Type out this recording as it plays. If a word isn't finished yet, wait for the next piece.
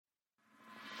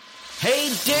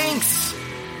Hey, Dinks!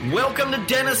 Welcome to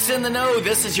Dentists in the Know.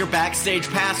 This is your backstage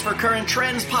pass for current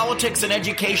trends, politics, and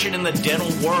education in the dental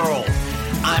world.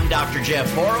 I'm Dr.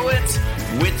 Jeff Horowitz.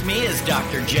 With me is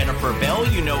Dr. Jennifer Bell,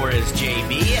 you know her as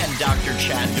JB, and Dr.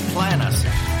 Chad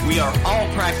Duplantis. We are all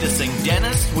practicing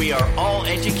dentists, we are all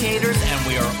educators, and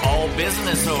we are all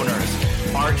business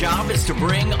owners. Our job is to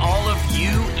bring all of you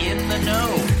in the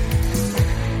know.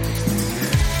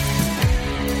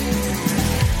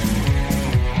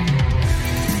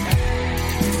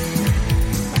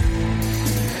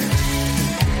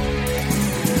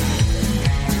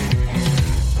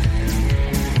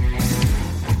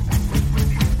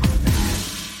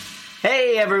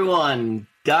 Hey everyone,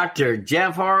 Dr.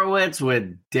 Jeff Horowitz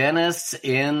with Dentists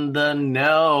in the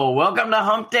Know. Welcome to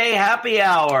Hump Day Happy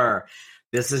Hour.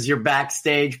 This is your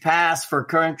backstage pass for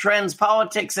current trends,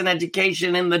 politics, and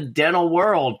education in the dental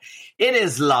world. It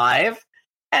is live,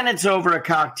 and it's over a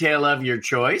cocktail of your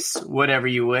choice, whatever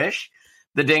you wish.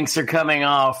 The Dinks are coming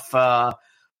off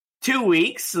 2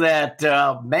 weeks that,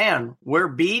 we're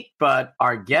beat, but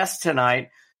our guest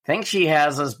tonight thinks she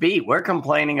has us beat. We're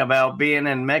complaining about being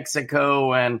in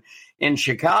Mexico and in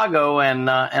Chicago, and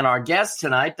our guest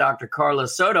tonight, Dr. Karla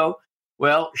Soto,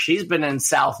 well, she's been in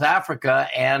South Africa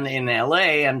and in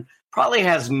LA and probably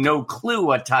has no clue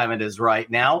what time it is right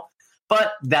now,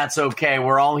 but that's okay.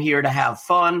 We're all here to have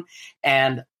fun,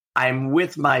 and I'm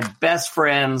with my best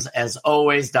friends, as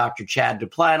always, Dr. Chad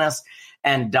Duplantis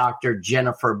and Dr.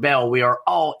 Jennifer Bell. We are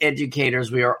all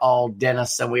educators, we are all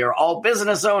dentists, and we are all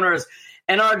business owners.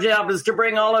 And our job is to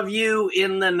bring all of you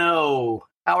in the know.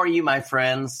 How are you, my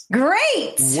friends?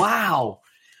 Great. Wow.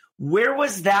 Where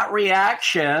was that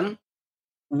reaction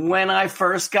when I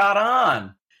first got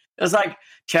on? It was like,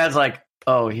 Chad's like,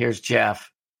 oh, here's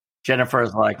Jeff.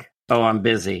 Jennifer's like, oh, I'm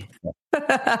busy.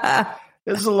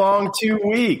 This is a long 2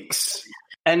 weeks.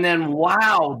 And then,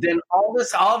 wow. Then all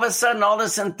of a sudden, all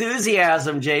this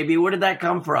enthusiasm, JB, where did that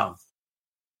come from?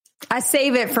 I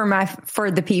save it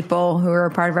for the people who are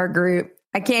a part of our group.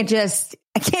 I can't just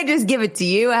give it to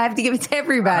you. I have to give it to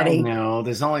everybody. I know.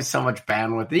 There's only so much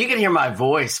bandwidth. You can hear my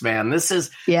voice, man. This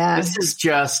is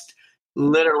just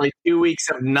literally 2 weeks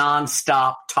of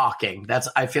nonstop talking.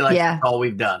 I feel like that's all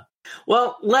we've done.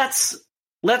 Well, let's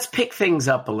pick things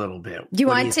up a little bit. Do you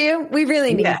want to? We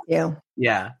really need to.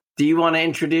 Yeah. Do you want to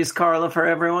introduce Karla for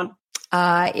everyone?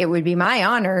 It would be my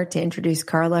honor to introduce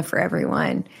Karla for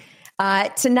everyone.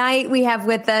 Tonight we have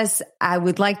with us, I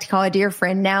would like to call a dear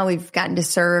friend now. We've gotten to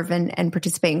serve and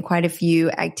participate in quite a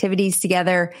few activities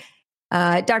together.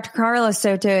 Dr. Karla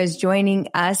Soto is joining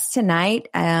us tonight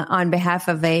on behalf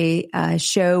of a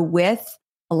show with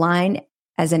Align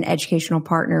as an educational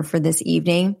partner for this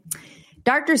evening.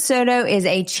 Dr. Soto is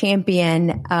a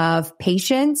champion of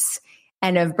patients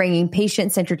and of bringing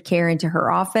patient-centered care into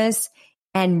her office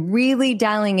and really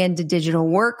dialing into digital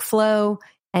workflow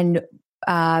and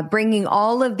bringing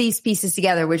all of these pieces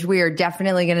together, which we are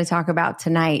definitely going to talk about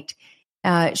tonight.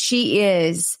 She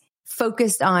is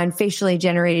focused on facially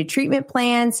generated treatment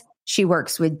plans. She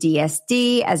works with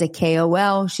DSD as a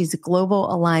KOL. She's a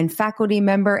global Align faculty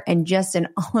member and just an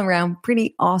all-around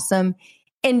pretty awesome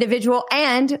individual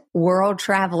and world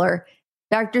traveler.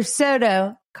 Dr.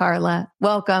 Soto, Karla,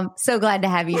 welcome. So glad to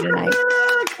have you tonight.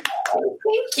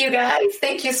 Thank you, guys.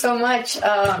 Thank you so much.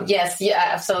 Yes,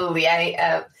 absolutely.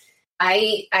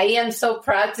 I am so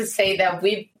proud to say that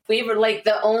we were like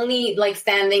the only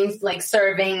standing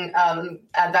serving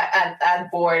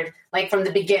at board from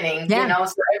the beginning. You know,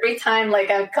 so every time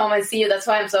I come and see you, that's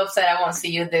why I'm so upset I won't see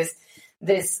you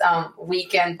this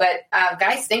weekend. But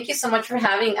guys, thank you so much for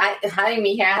having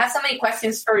me here. I have so many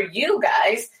questions for you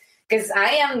guys because I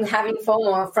am having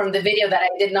FOMO from the video that I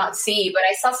did not see, but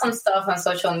I saw some stuff on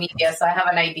social media, so I have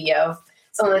an idea of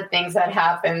some of the things that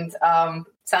happened.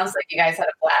 Sounds like you guys had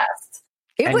a blast.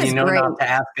 It was great. Not to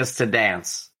ask us to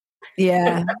dance.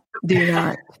 Yeah, do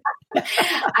not.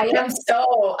 I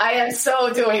am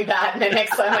so doing that the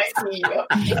next time I see you.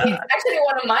 It's actually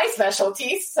one of my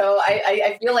specialties, so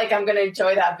I feel like I'm going to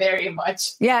enjoy that very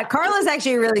much. Yeah, Karla's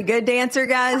actually a really good dancer,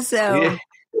 guys. So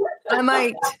I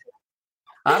might.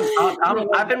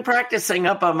 I've been practicing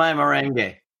up on my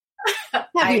merengue.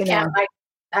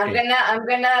 I'm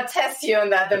gonna test you on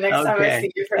that the next time I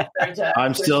see you for sure.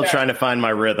 I'm still trying to find my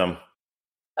rhythm.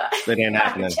 That ain't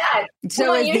happening. Chad,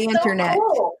 so is the internet.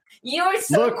 Cool. You're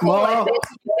so cool. I think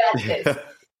you got this.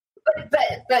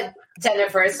 But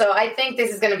Jennifer, so I think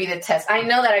this is going to be the test. I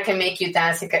know that I can make you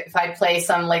dance if I play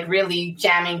some really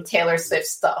jamming Taylor Swift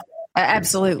stuff.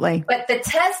 Absolutely. But the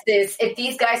test is if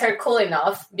these guys are cool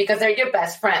enough because they're your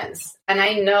best friends. And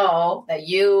I know that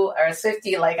you are a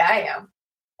Swiftie like I am.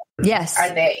 Yes. Are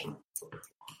they?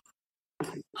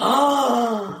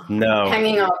 Oh, No,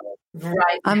 hanging up.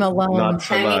 Right. I'm alone. not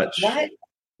so much. What?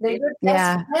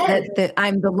 Yeah,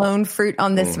 I'm the lone fruit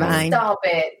on this vine. Stop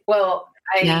it. Well,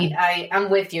 I'm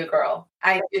with you, girl.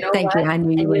 Thank you. I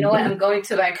knew you would. You know what? I'm going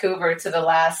to Vancouver to the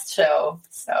last show,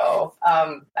 so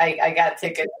I got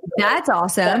tickets. That's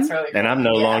awesome. That's really cool. And I'm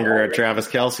no longer a Travis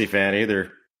Kelce fan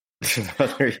either.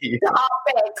 Stop it!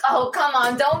 Oh, come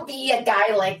on! Don't be a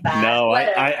guy like that. No,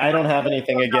 I don't have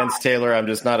anything against Taylor. I'm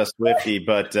just not a Swiftie,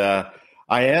 but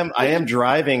I am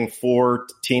driving 4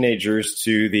 teenagers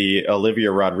to the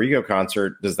Olivia Rodrigo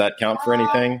concert. Does that count for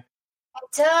anything?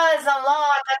 It does a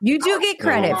lot. You do get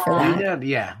credit for that.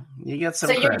 Yeah, you get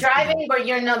some. So you're driving, but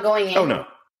you're not going in. Oh no.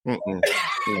 No.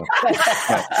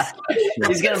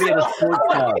 He's gonna be in a sports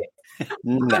car.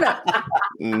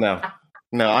 No.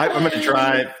 I'm going to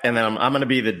drive, and then I'm going to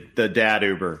be the dad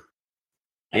Uber.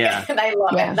 Yeah, I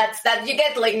love it. That you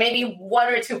get like maybe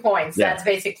 1 or 2 points. Yeah. That's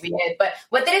basically it. But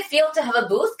what did it feel to have a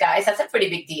booth, guys? That's a pretty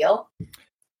big deal.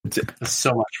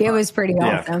 So much fun. It was pretty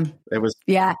awesome. It was.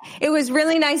 Yeah, it was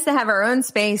really nice to have our own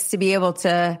space to be able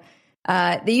to.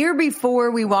 The year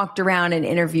before, we walked around and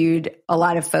interviewed a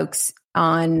lot of folks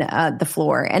on the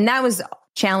floor, and that was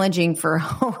challenging for a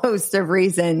whole host of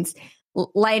reasons.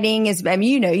 Lighting is,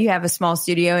 you have a small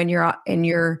studio in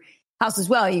your house as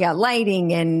well. You got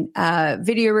lighting and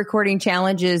video recording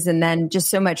challenges, and then just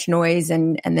so much noise,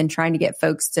 and then trying to get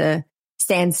folks to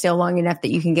stand still long enough that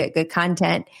you can get good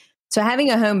content. So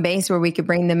having a home base where we could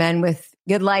bring them in with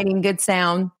good lighting, good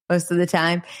sound most of the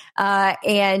time,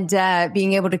 and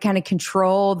being able to kind of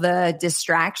control the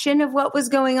distraction of what was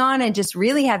going on, and just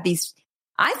really have these,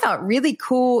 I thought, really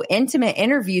cool, intimate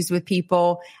interviews with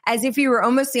people, as if you were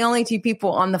almost the only 2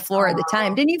 people on the floor at the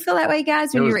time. Didn't you feel that way,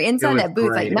 guys, when you were inside that booth?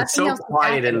 Great. Like nothing else. It was so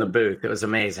quiet in the booth. It was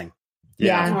amazing.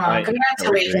 Yeah.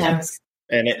 Congratulations.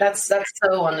 And that's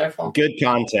so wonderful. Good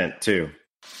content too.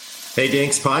 Hey,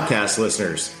 DINKS podcast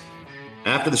listeners.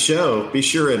 After the show, be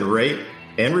sure and rate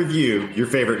and review your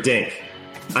favorite DINK.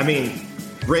 I mean,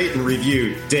 rate and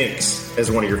review DINKS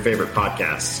as one of your favorite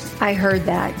podcasts. I heard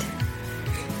that.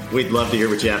 We'd love to hear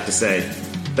what you have to say.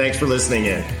 Thanks for listening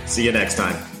in. See you next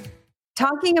time.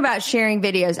 Talking about sharing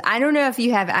videos, I don't know if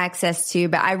you have access to,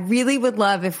 but I really would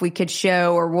love if we could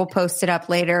show, or we'll post it up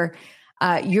later,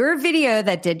 your video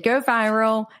that did go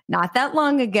viral not that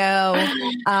long ago.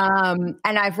 And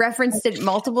I've referenced it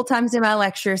multiple times in my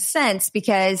lectures since,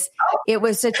 because it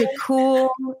was such a cool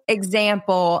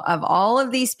example of all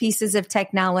of these pieces of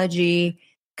technology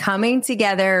coming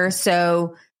together.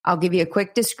 So I'll give you a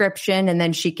quick description and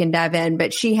then she can dive in.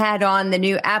 But she had on the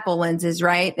new Apple lenses,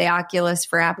 right? The Oculus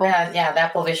for Apple. Yeah, the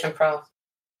Apple Vision Pro.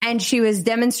 And she was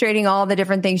demonstrating all the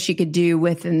different things she could do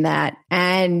within that.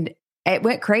 And it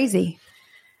went crazy.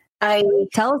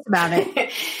 Tell us about it.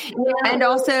 Yeah. And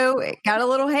also, it got a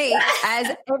little hate,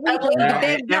 as everything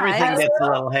big does. Everything gets a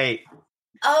little hate.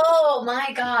 Oh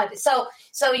my God! So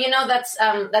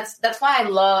that's why I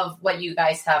love what you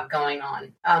guys have going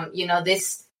on.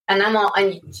 This, and I'm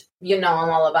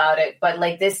all about it. But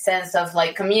like this sense of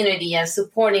like community and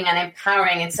supporting and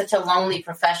empowering. It's such a lonely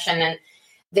profession, and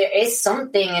there is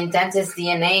something in dentist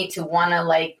DNA to want to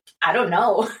like. I don't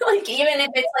know. Like, even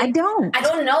if it's like, I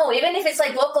don't know. Even if it's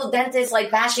like local dentists, like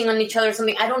bashing on each other or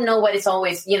something, I don't know what it's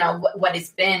always, what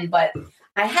it's been, but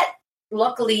I had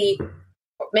luckily,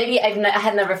 maybe I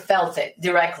had never felt it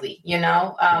directly,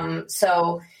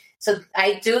 So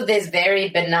I do this very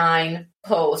benign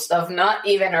post of not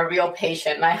even a real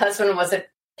patient. My husband was a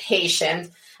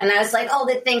patient. And I was like,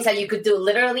 the things that you could do.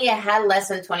 Literally, I had less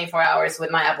than 24 hours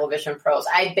with my Apple Vision Pros.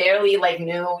 I barely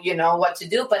knew, what to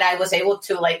do, but I was able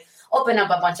to open up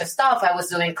a bunch of stuff. I was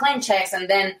doing clean checks. And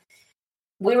then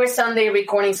we were Sunday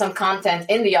recording some content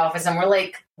in the office. And we're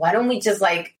like, why don't we just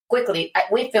quickly,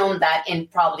 we filmed that in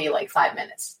probably 5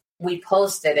 minutes. We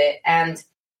posted it. And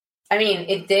I mean,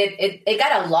 it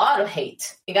got a lot of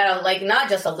hate. It got not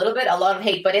just a little bit, a lot of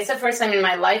hate, but it's the first time in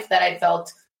my life that I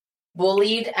felt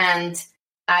bullied. And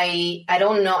I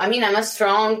don't know. I mean, I'm a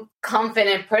strong,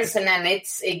 confident person, and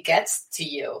it gets to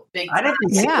you. I didn't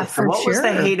see it. What was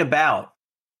the hate about?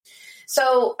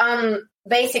 So,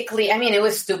 basically, I mean, it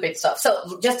was stupid stuff.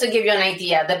 So just to give you an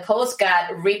idea, the post got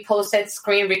reposted,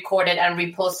 screen recorded, and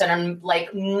reposted on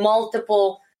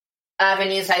multiple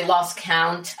avenues. I lost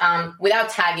count without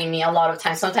tagging me a lot of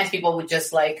times. Sometimes people would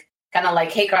just hey,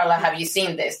 Karla, have you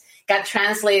seen this? Got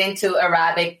translated into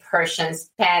Arabic, Persian,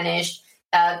 Spanish,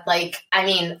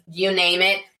 you name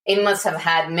it. It must have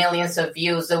had millions of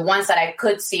views. The ones that I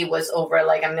could see was over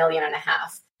 1.5 million.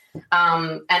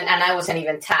 And I wasn't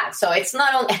even tagged. So it's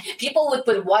not only people would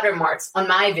put watermarks on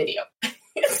my video.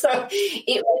 So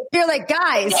you're like,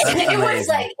 guys,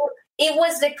 it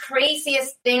was the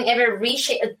craziest thing ever.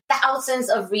 Thousands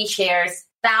of reshares,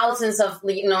 thousands of,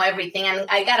 everything. And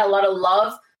I got a lot of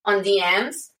love on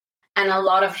DMs and a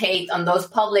lot of hate on those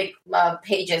public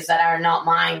pages that are not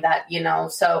mine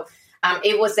so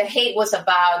the hate was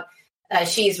about,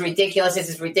 she's ridiculous. This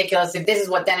is ridiculous. If this is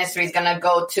what dentistry is going to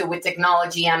go to with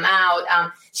technology, I'm out.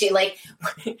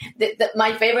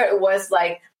 My favorite was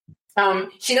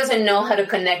she doesn't know how to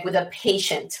connect with a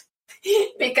patient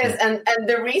because, and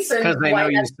the reason because they know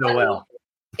you so well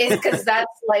is because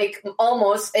that's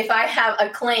almost, if I have a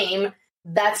claim,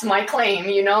 that's my claim,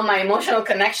 my emotional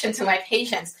connection to my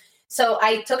patients. So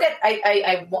I took it,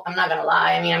 I'm not going to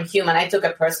lie. I mean, I'm human. I took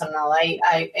it personal.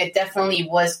 It definitely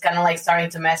was kind of starting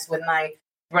to mess with my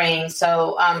brain.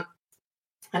 So, I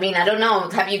don't know.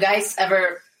 Have you guys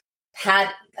ever had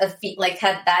had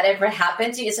that ever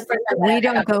happen to you? We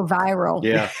don't go viral.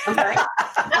 Yeah.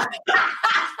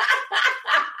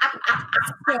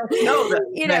 No, the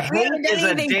hate is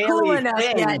a daily cool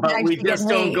thing, yet, but we just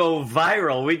don't go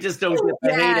viral. We just don't get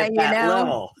the hate at that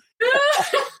level.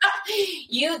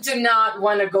 You do not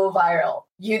want to go viral.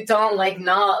 You don't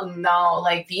no,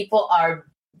 people are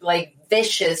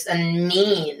vicious and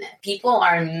mean. People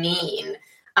are mean.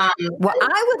 Well,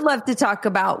 I would love to talk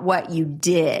about what you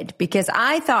did, because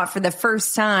I thought for the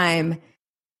first time,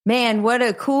 man, what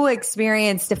a cool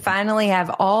experience to finally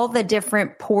have all the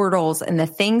different portals and the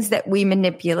things that we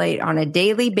manipulate on a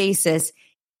daily basis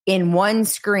in one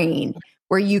screen,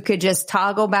 where you could just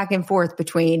toggle back and forth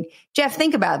between, Jeff,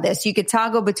 think about this. You could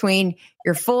toggle between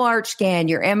your full arch scan,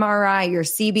 your MRI, your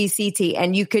CBCT,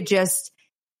 and you could just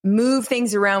move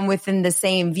things around within the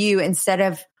same view instead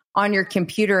of on your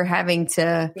computer having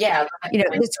to,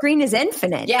 the screen is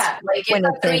infinite. Yeah, it's a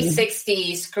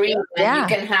 360 screen, and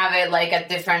you can have it at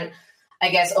different,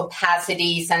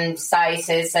 opacities and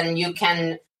sizes, and you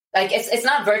can, it's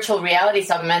not virtual reality,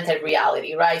 it's augmented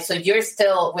reality, right? So you're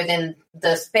still within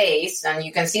the space, and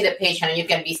you can see the patient, and you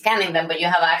can be scanning them, but you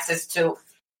have access to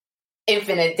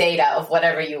infinite data of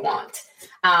whatever you want.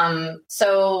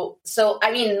 So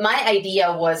my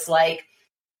idea was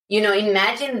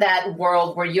imagine that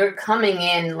world where you're coming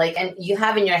in, and you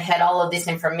have in your head all of this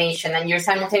information, and you're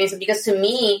simultaneously, because to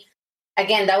me,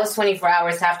 again, that was 24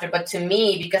 hours after, but to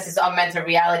me, because it's augmented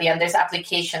reality and there's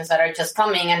applications that are just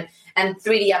coming, and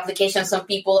 3D applications, some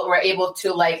people were able to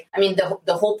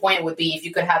the whole point would be if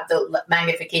you could have the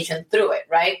magnification through it,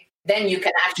 right? Then you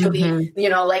can actually,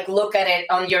 look at it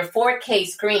on your 4K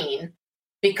screen,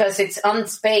 because it's on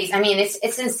space. I mean, it's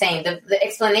insane. The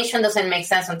explanation doesn't make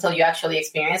sense until you actually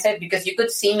experience it, because you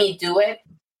could see me do it,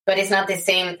 but it's not the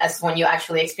same as when you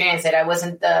actually experience it. I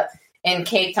wasn't in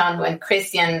Cape Town when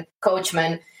Christian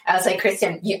Coachman, I was like,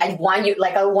 Christian, I want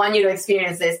you to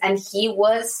experience this. And he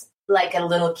was like a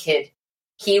little kid.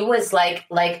 He was like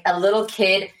a little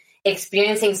kid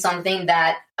experiencing something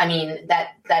that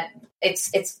it's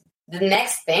the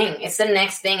next thing. It's the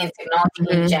next thing in technology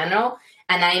in general.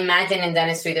 And I imagine in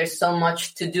dentistry, there's so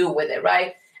much to do with it,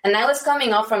 right? And I was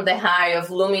coming off from the high of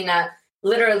Lumina,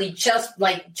 literally just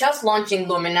launching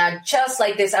Lumina, just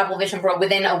like this Apple Vision Pro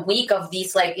within a week of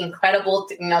these incredible,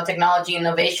 technology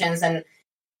innovations. And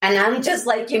I'm just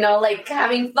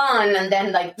having fun. And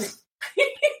then the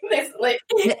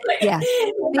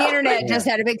internet just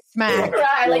had a big smack.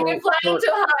 Right. You're flying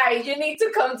too high. You need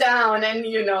to come down, and,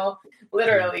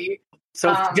 literally.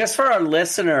 So just for our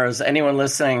listeners, anyone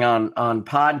listening on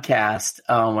podcast,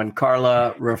 when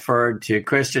Karla referred to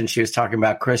Christian, she was talking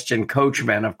about Christian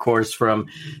Coachman, of course, from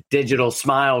Digital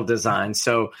Smile Design.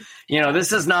 So,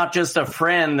 this is not just a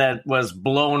friend that was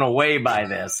blown away by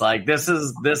this. This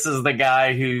is the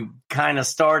guy who kind of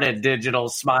started Digital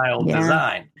Smile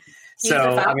Design.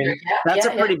 So, that's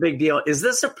a pretty big deal. Is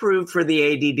this approved for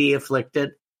the ADD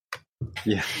afflicted?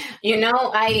 Yeah.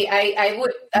 I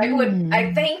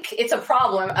think it's a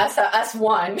problem as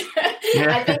one.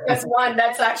 I think as one,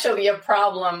 that's actually a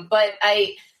problem. But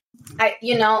I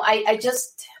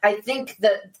think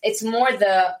that it's more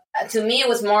to me, it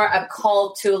was more a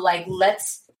call to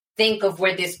let's think of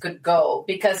where this could go.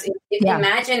 Because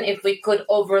imagine if we could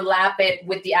overlap it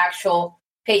with the actual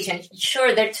patient.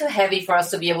 Sure, they're too heavy for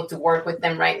us to be able to work with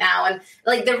them right now. And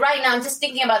right now, I'm just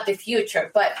thinking about the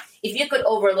future. But if you could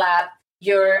overlap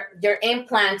your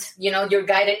implant, your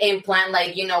guided implant,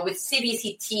 with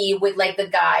CBCT, with the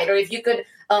guide, or if you could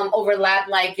overlap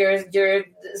your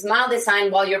smile design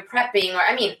while you're prepping, or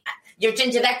your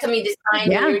gingivectomy design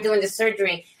when you're doing the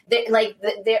surgery.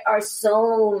 There are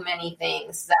so many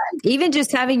things that even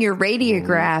just having your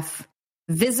radiograph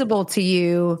visible to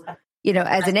you,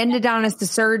 as an endodontist, a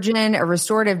surgeon, a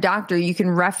restorative doctor, you can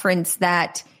reference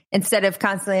that instead of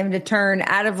constantly having to turn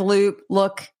out of loop,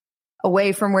 look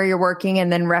away from where you're working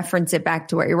and then reference it back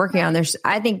to what you're working on.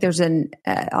 I think there's a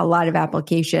lot of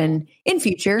application in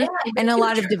future and a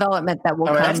lot of development that will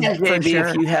come. Maybe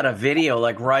if you had a video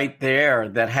like right there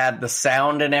that had the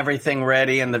sound and everything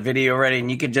ready and the video ready,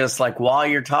 and you could just like while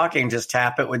you're talking, just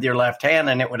tap it with your left hand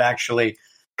and it would actually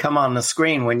come on the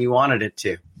screen when you wanted it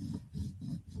to.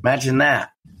 Imagine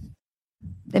that.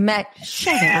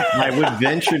 Shut up. I would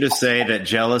venture to say that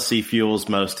jealousy fuels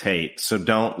most hate. So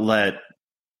don't let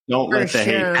the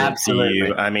hate get to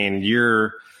you. I mean,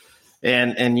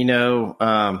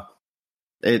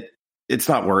 it's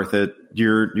not worth it.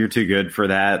 You're too good for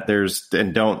that.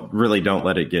 Don't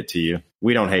let it get to you.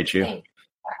 We don't hate you.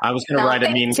 I was going to write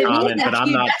a mean comment, but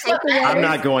I'm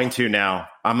not going to now.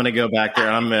 I'm going to go back there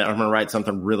and I'm going to write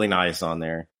something really nice on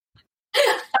there.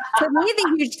 For me,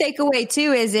 the huge takeaway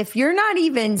too is if you're not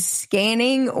even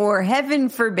scanning, or heaven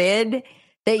forbid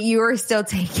that you are still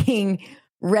taking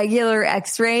regular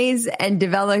x-rays and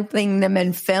developing them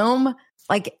in film,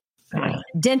 like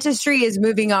dentistry is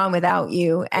moving on without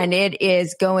you. And it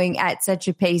is going at such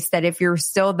a pace that if you're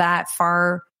still that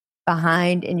far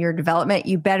behind in your development,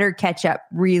 you better catch up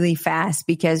really fast,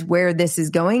 because where this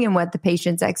is going and what the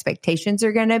patient's expectations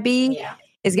are going to be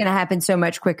is going to happen so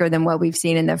much quicker than what we've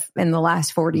seen in the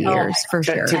last 40 years, for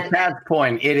sure. To Pat's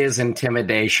point, it is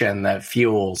intimidation that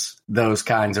fuels those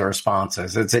kinds of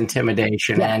responses. It's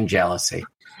intimidation and jealousy.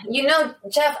 You know,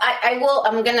 Jeff,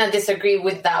 I'm going to disagree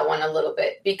with that one a little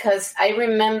bit, because I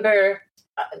remember,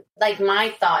 like,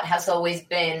 my thought has always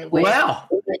been,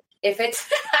 if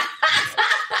it's,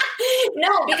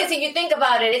 no, because if you think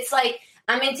about it, it's like,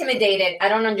 I'm intimidated. I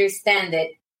don't understand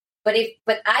it. But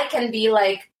I can be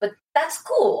like, but that's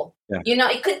cool. Yeah. You know,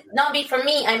 it could not be for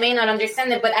me. I may not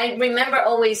understand it, but I remember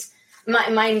always,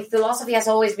 my philosophy has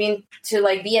always been to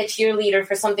like be a cheerleader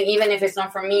for something, even if it's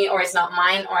not for me or it's not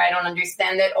mine or I don't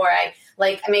understand it, or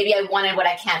maybe I wanted what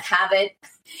I can't have it.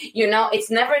 You know,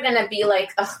 it's never going to be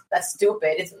like, oh, that's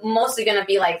stupid. It's mostly going to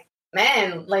be like,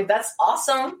 man, like that's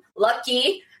awesome.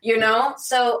 Lucky, you know?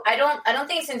 So I don't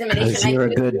think it's intimidation. Because you're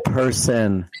a good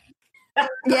person.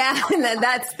 Yeah,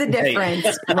 that's the difference.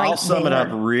 Hey, I'll sum it up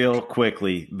real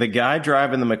quickly. The guy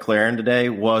driving the McLaren today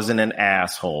wasn't an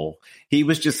asshole. He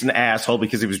was just an asshole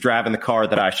because he was driving the car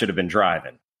that I should have been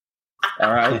driving. All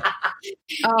right?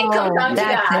 It comes down to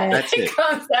that. It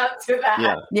comes down to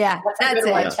that. Yeah, that's a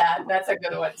good one, Chad. That's a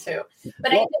good one, too.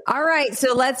 But all right,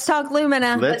 so let's talk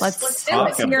Lumina. Let's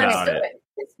talk about it.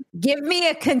 Give me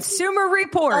a consumer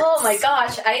report. Oh, my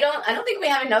gosh. I don't think we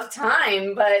have enough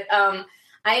time, but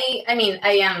I mean,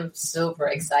 I am super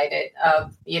excited,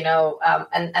 and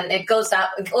it goes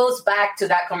back to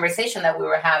that conversation that we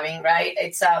were having, right?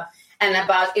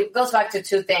 It goes back to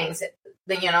two things.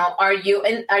 You know, are you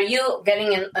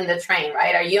getting on the train,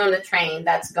 right? Are you on the train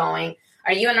that's going?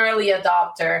 Are you an early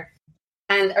adopter?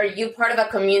 And are you part of a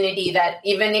community that,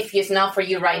 even if it's not for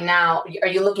you right now, are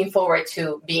you looking forward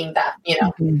to being that,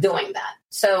 doing that?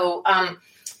 So, I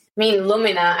mean,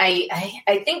 Lumina,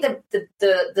 I think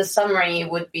the summary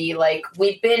would be like,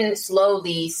 we've been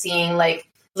slowly seeing like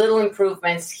little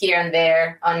improvements here and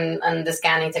there on the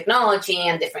scanning technology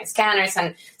and different scanners,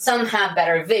 and some have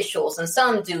better visuals and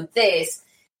some do this,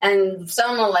 and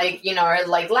some are like, are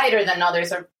like lighter than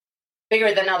others or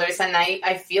bigger than others. And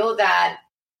I feel that,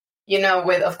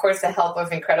 with, of course, the help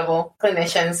of incredible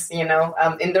clinicians,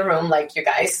 in the room, like you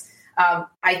guys,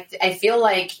 I feel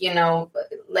like,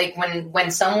 like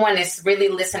when someone is really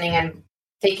listening and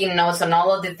taking notes on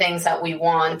all of the things that we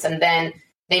want, and then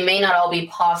they may not all be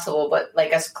possible, but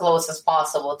like as close as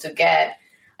possible to get,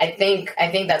 I think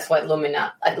that's what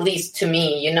Lumina, at least to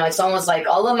me, it's almost like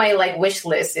all of my like wish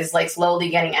list is like slowly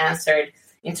getting answered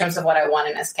in terms of what I want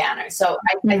in a scanner. So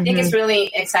I think it's really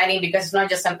exciting because it's not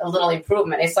just a little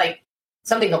improvement. It's like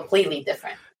something completely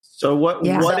different. So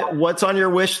what's on your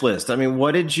wish list? I mean,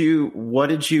 what did you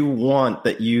want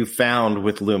that you found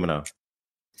with Lumina?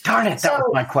 Darn it, that was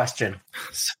my question.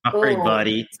 Sorry,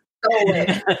 buddy.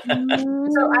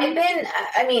 So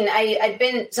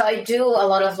I do a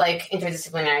lot of like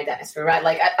interdisciplinary dentistry, right?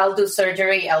 Like I'll do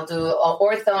surgery, I'll do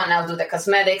ortho, and I'll do the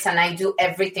cosmetics, and I do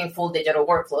everything full digital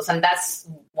workflows. And that's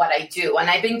what I do. And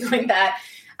I've been doing that,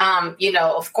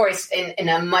 of course, in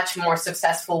a much more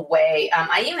successful way.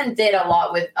 I even did a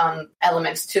lot with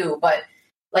Elements too, but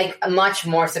like much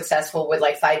more successful with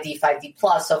like 5D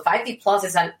Plus. So 5D Plus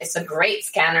is a great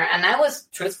scanner. And I was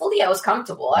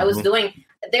comfortable. I was doing,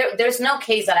 there's no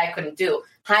case that I couldn't do.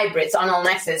 Hybrids, on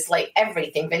Nexus, like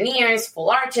everything, veneers, full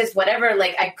arches, whatever,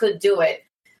 like I could do it,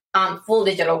 full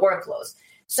digital workflows.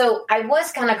 So I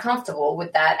was kind of comfortable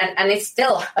with that. And it's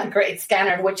still a great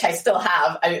scanner, which I still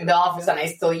have in the office and I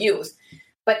still use.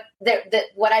 but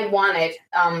what I wanted,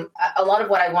 a lot of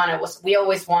what I wanted was, we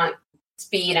always want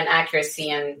speed and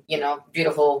accuracy and,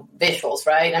 beautiful visuals,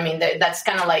 right? I mean, that's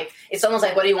kind of like, it's almost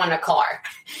like, what do you want in a car?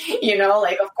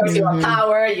 Like, of course, you want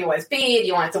power, you want speed,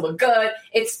 you want it to look good.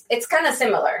 It's kind of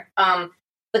similar.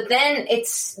 But then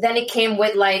it came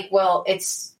with like, well,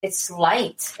 it's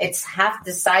light. It's half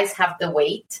the size, half the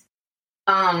weight.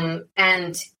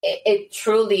 And it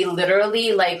truly,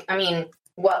 literally, like, I mean,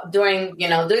 doing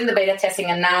the beta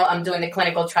testing, and now I'm doing the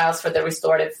clinical trials for the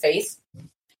restorative face.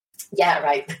 Yeah,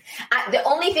 right. The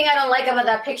only thing I don't like about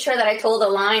that picture that I told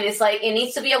Align is like, it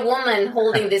needs to be a woman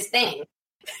holding this thing.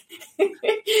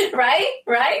 Right.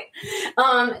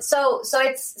 So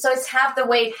it's half the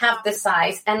weight, half the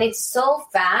size, and it's so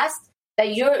fast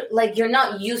that you're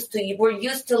not used to. We're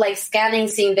used to like scanning,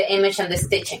 seeing the image and the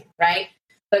stitching, right?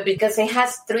 But because it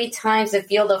has 3 times the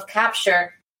field of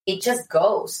capture, it just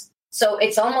goes. So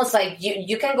it's almost like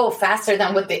you can go faster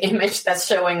than with the image that's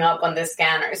showing up on the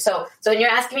scanner. So when you're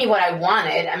asking me what I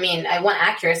wanted, I mean, I want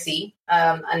accuracy,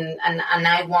 and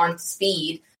I want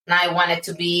speed, and I want it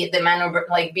to be the maneuver,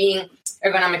 like being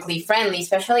ergonomically friendly,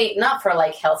 especially not for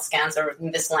like health scans or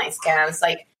Invisalign scans,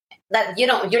 like that.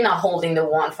 You're not holding the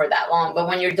wand for that long. But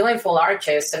when you're doing full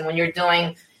arches, and when you're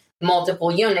doing multiple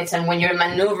units, and when you're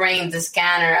maneuvering the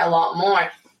scanner a lot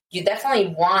more, you definitely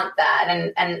want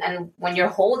that. And when you're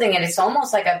holding it, it's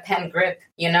almost like a pen grip,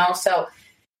 So,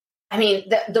 I mean,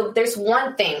 there's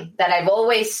one thing that I've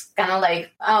always kind of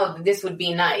like, oh, this would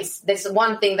be nice. There's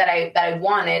one thing that I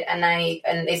wanted,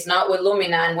 and it's not with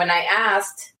Lumina. And when I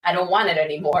asked, I don't want it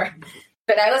anymore.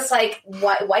 But I was like,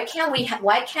 why can't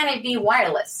it be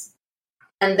wireless?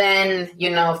 And then,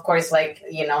 of course, like,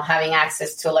 having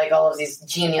access to like all of these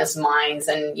genius minds,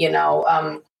 and,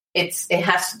 it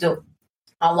has to do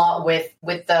a lot with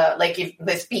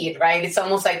the speed, right? It's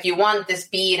almost like you want the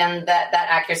speed and that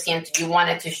accuracy, and you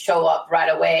want it to show up right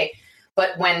away.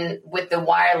 But when with the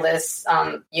wireless,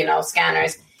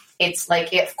 scanners, it's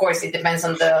like, of course, it depends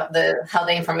on the how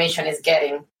the information is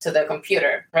getting to the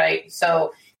computer, right?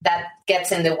 So that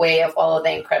gets in the way of all of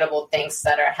the incredible things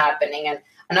that are happening.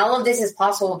 And all of this is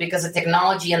possible because the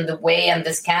technology and the way and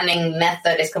the scanning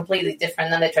method is completely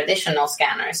different than the traditional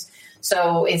scanners.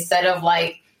 So instead of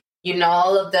like,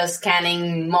 all of the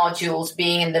scanning modules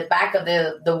being in the back of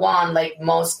the wand, like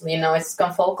most, it's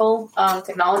confocal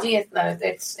technology.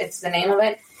 It's the name of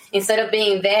it. Instead of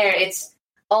being there, it's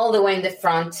all the way in the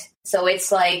front. So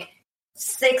it's like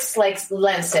 6 like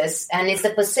lenses, and it's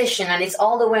the position, and it's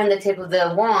all the way on the tip of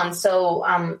the wand. So,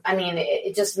 I mean,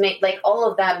 it just made like all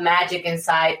of that magic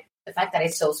inside. The fact that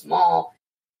it's so small,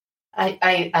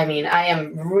 I mean, I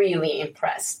am really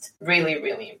impressed. Really,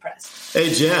 really impressed.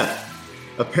 Hey, Jeff.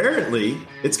 Apparently,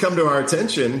 it's come to our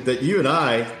attention that you and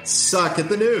I suck at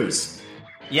the news.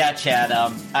 Yeah, Chad,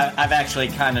 I've actually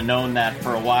kind of known that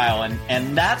for a while,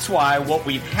 and that's why what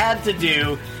we've had to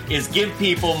do is give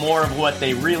people more of what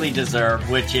they really deserve,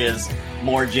 which is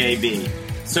more JB.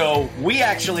 So we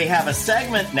actually have a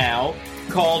segment now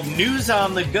called News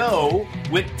on the Go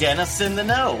with Dentists in the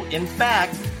Know. In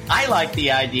fact, I like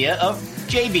the idea of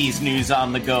JB's News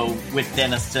on the Go with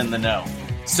Dentists in the Know.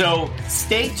 So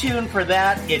stay tuned for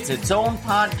that. It's its own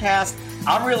podcast.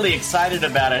 I'm really excited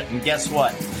about it. And guess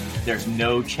what? There's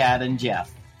no Chad and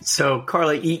Jeff. So,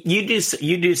 Karla, you do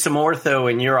some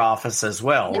ortho in your office as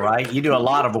well, right? You do a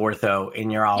lot of ortho in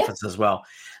your office as well.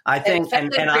 I think,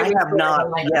 and I have not,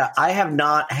 I have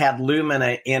not had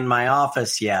Lumina in my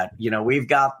office yet. We've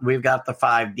got the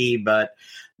 5D, but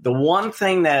the one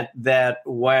thing that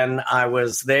when I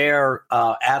was there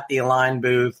at the Align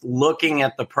booth looking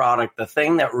at the product, the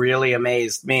thing that really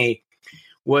amazed me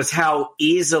was how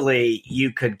easily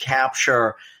you could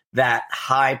capture that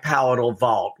high palatal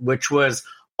vault, which was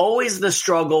always the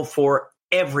struggle for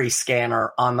every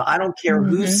scanner I don't care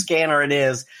whose scanner it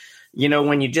is,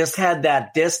 when you just had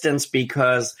that distance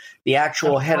because the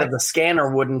actual head of the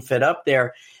scanner wouldn't fit up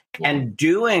there. And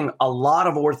doing a lot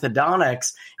of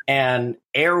orthodontics and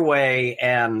airway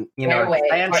and,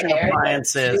 expansion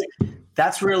appliances,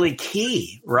 that's really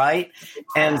key, right?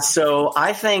 And so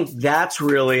I think that's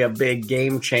really a big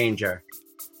game changer.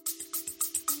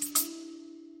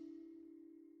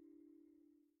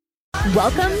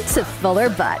 Welcome to Fuller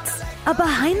Butts, a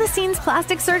behind-the-scenes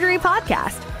plastic surgery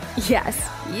podcast. Yes,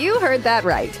 you heard that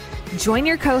right. Join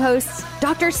your co-hosts,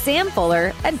 Dr. Sam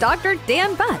Fuller and Dr.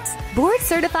 Dan Butts,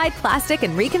 board-certified plastic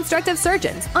and reconstructive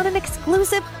surgeons, on an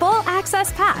exclusive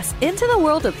full-access pass into the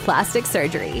world of plastic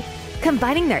surgery.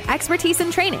 Combining their expertise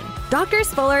and training,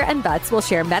 Drs. Fuller and Butts will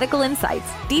share medical insights,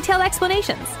 detailed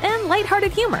explanations, and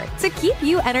lighthearted humor to keep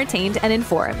you entertained and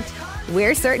informed.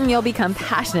 we're certain you'll become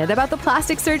passionate about the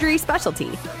plastic surgery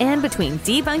specialty. And between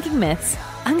debunking myths,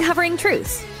 uncovering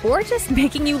truths, or just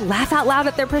making you laugh out loud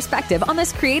at their perspective on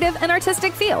this creative and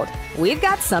artistic field, we've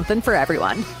got something for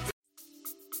everyone.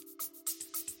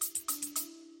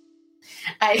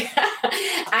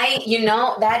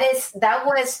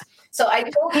 So I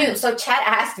told you, so Chad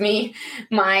asked me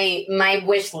my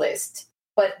wish list,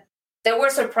 but there were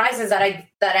surprises that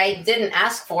I didn't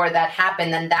ask for that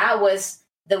happened. And that was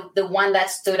the one that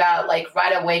stood out like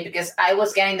right away, because I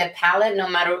was getting the palate no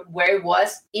matter where it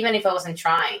was, even if I wasn't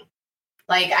trying.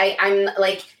 Like I'm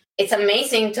like, it's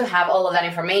amazing to have all of that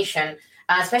information,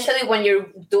 especially when you're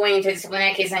doing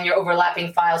interdisciplinary cases and you're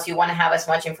overlapping files. You want to have as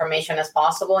much information as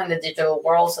possible in the digital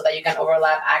world so that you can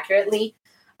overlap accurately.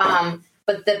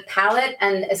 But the palate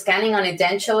and scanning on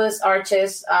edentulous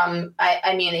arches,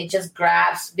 I mean, it just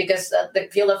grabs because the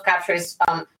field of capture is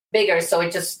bigger, so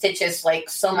it just stitches like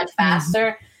so much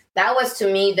faster. Mm-hmm. That was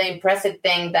to me the impressive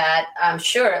thing that I'm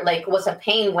sure like was a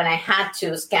pain when I had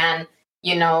to scan,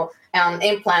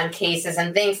 implant cases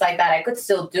and things like that. I could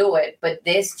still do it, but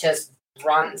this just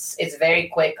runs. It's very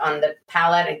quick on the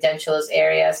palate, edentulous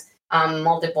areas,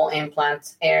 multiple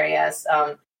implant areas.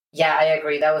 Yeah, I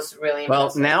agree. That was really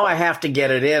impressive. Well, now I have to get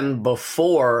it in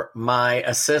before my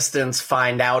assistants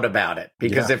find out about it.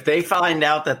 Because if they find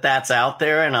out that that's out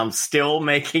there and I'm still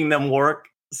making them work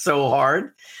so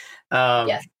hard,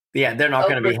 they're not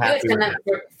going to be happy with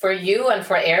it. For you and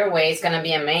for airway, it's going to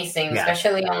be amazing,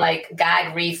 especially on like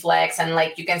gag reflex. And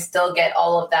like you can still get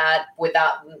all of that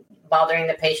without bothering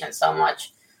the patient so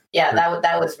much. Yeah,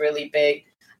 that was really big.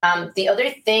 The other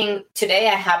thing today,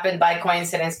 I happened by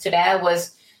coincidence. Today I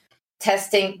was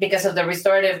testing because of the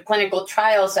restorative clinical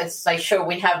trials. It's like, sure,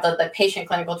 we have the patient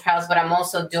clinical trials, but I'm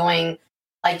also doing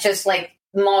like just like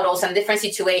models and different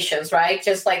situations, right?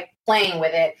 Just like playing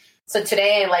with it. So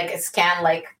today I like scanned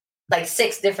like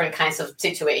 6 different kinds of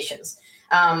situations.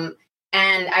 And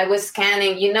I was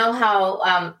scanning, you know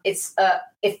how it's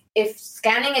if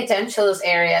scanning edentulous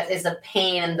areas is a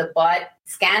pain in the butt,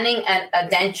 scanning a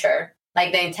denture,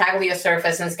 like the intaglio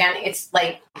surface and scanning, it's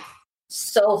like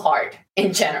so hard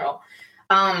in general.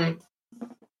 And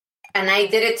I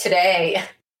did it today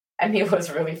and it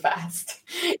was really fast.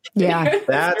 Yeah.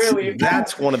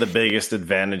 That's one of the biggest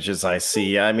advantages I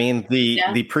see. I mean,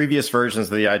 the previous versions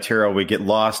of the iTero would get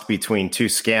lost between 2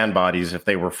 scan bodies if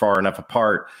they were far enough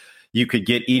apart. You could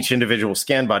get each individual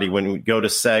scan body when we go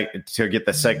to get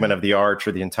the segment of the arch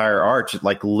or the entire arch, it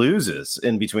like loses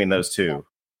in between those 2.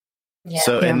 Yeah.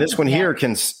 So, and this one here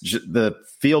the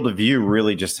field of view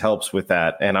really just helps with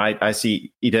that. And I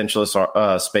see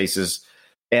edentulous spaces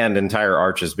and entire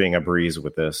arches being a breeze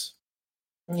with this.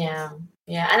 Yeah.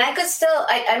 Yeah. And I could still,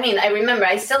 I remember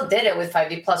I still did it with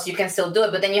 5D Plus. You can still do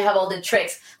it, but then you have all the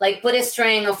tricks, like put a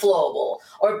string of flowable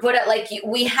or put it like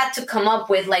we had to come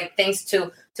up with like things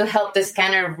to help the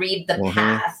scanner read the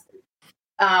path.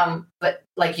 But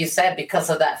like you said, because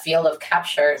of that field of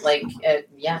capture, like,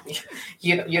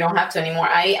 you don't have to anymore.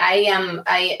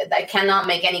 I cannot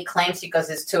make any claims because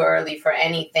it's too early for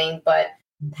anything, but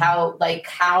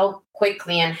how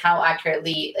quickly and how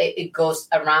accurately it goes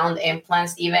around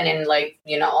implants, even in like,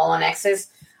 all on X's.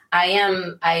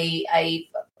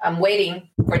 I'm waiting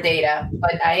for data,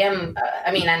 but I am,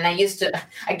 and I used to,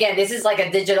 again, this is like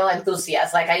a digital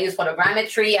enthusiast. Like I use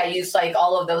photogrammetry, I use like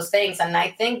all of those things. And I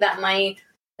think that may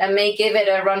give it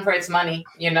a run for its money.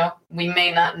 We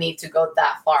may not need to go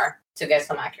that far to get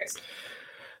some accuracy.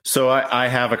 So I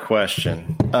have a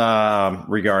question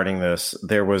regarding this.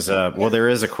 There is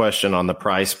a question on the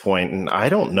price point, and I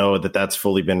don't know that that's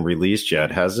fully been released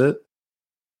yet. Has it?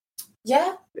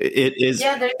 Yeah. It is.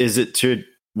 Yeah, is it to?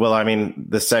 Well,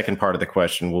 the second part of the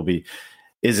question will be: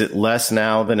 is it less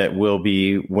now than it will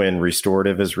be when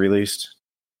restorative is released?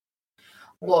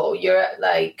 Whoa, you're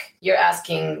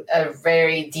asking a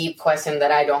very deep question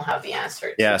that I don't have the answer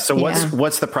to. Yeah. So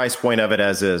what's the price point of it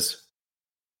as is?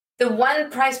 The one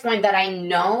price point that I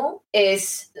know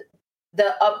is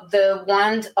the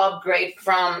one upgrade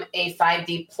from a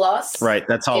 5D Plus. Right.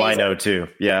 That's all I know too.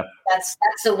 Yeah. That's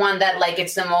the one that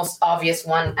it's the most obvious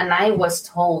one. And I was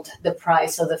told the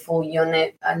price of the full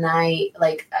unit, and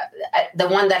the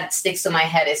one that sticks to my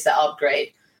head is the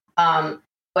upgrade.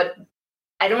 But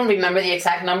I don't remember the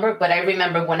exact number, but I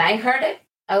remember when I heard it,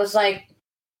 I was like,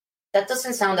 that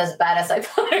doesn't sound as bad as I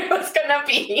thought it was going to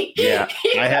be. Yeah,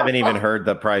 I haven't even heard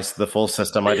the price, the full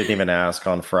system. I didn't even ask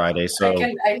on Friday. So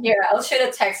I'll shoot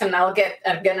a text and I'll get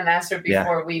an answer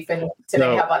before we finish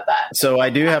today. How about that? So I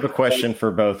do have a question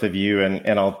for both of you,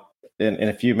 and I'll in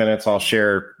a few minutes I'll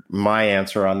share my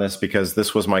answer on this because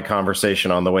this was my conversation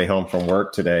on the way home from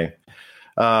work today.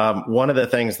 One of the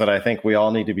things that I think we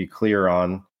all need to be clear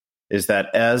on is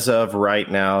that as of right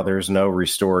now, there's no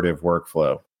restorative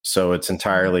workflow. So it's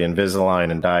entirely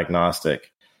Invisalign and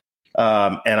diagnostic.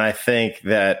 And I think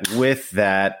that with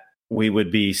that, we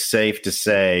would be safe to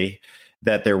say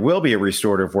that there will be a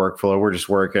restorative workflow. We're just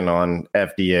working on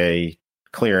FDA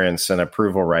clearance and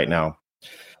approval right now.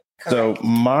 Correct. So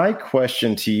my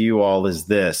question to you all is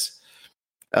this.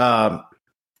 Well,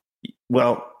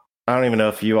 I don't even know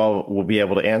if you all will be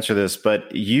able to answer this,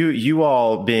 but you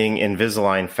all being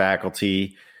Invisalign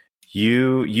faculty,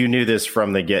 you knew this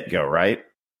from the get-go, right?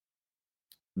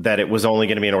 That it was only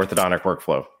going to be an orthodontic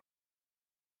workflow.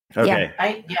 Okay.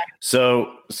 Yeah.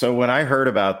 So when I heard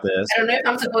about this, I don't know if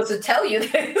I'm supposed to tell you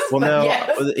this. Well, no,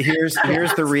 yes.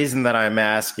 here's the reason that I'm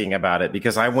asking about it,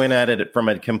 because I went at it from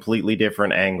a completely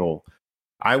different angle.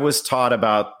 I was taught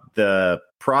about the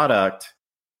product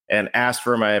and asked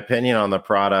for my opinion on the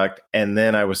product. And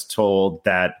then I was told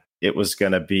that it was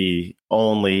going to be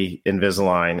only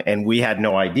Invisalign, and we had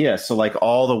no idea. So like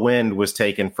all the wind was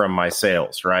taken from my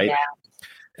sails, right?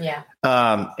 Yeah.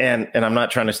 And I'm not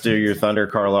trying to steal your thunder,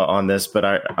 Karla, on this, but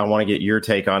I want to get your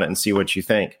take on it and see what you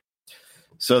think.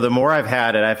 So the more I've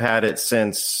had it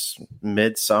since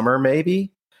midsummer,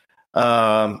 maybe.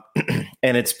 And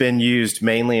it's been used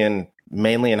mainly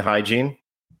in hygiene.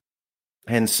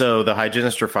 And so the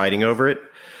hygienists are fighting over it.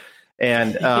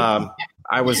 And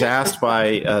I was asked by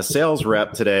a sales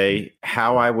rep today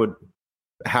how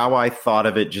I thought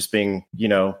of it just being,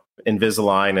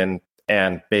 Invisalign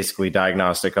and basically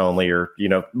diagnostic only, or,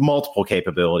 multiple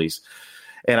capabilities.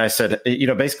 And I said,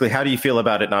 basically, how do you feel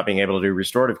about it not being able to do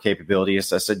restorative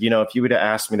capabilities? I said, if you would have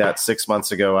asked me that 6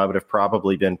 months ago, I would have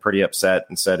probably been pretty upset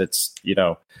and said, it's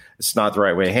not the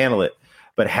right way to handle it.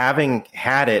 But having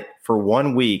had it for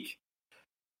 1 week,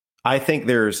 I think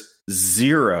there's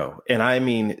zero, and I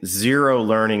mean zero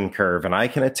learning curve. And I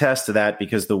can attest to that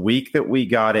because the week that we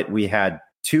got it, we had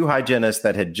 2 hygienists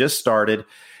that had just started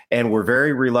and were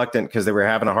very reluctant because they were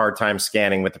having a hard time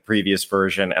scanning with the previous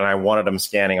version. And I wanted them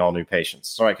scanning all new patients.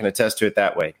 So I can attest to it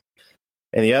that way.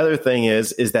 And the other thing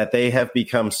is that they have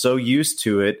become so used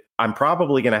to it. I'm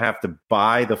probably going to have to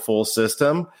buy the full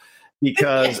system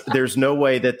because there's no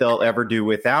way that they'll ever do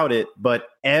without it. But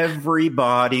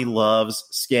everybody loves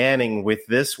scanning with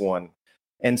this one.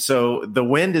 And so the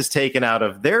wind is taken out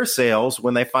of their sails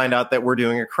when they find out that we're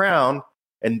doing a crown,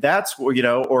 and that's,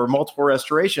 or multiple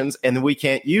restorations, and we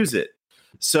can't use it.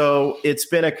 So it's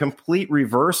been a complete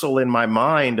reversal in my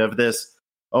mind of this,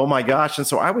 oh my gosh. And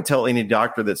so I would tell any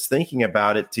doctor that's thinking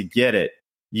about it to get it.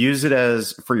 Use it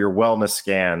as for your wellness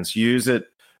scans. Use it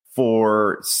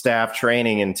for staff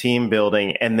training and team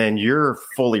building, and then you're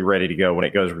fully ready to go when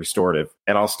it goes restorative.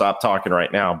 And I'll stop talking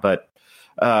right now. But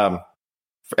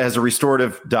as a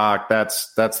restorative doc,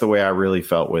 that's the way I really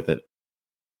felt with it.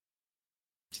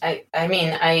 I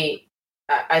mean, I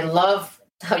love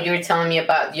how you were telling me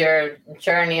about your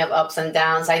journey of ups and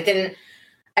downs. I didn't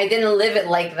live it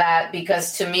like that,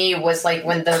 because to me it was like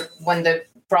when the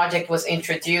project was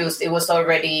introduced, it was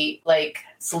already like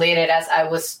slated as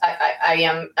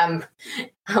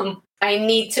I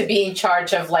need to be in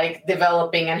charge of like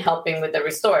developing and helping with the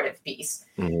restorative piece.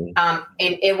 Mm-hmm.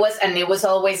 It was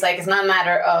always like, it's not a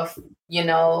matter of,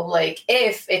 like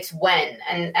if, it's when,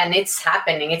 and it's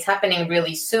happening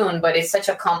really soon, but it's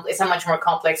a much more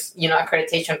complex,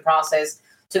 accreditation process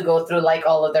to go through, like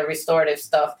all of the restorative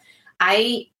stuff.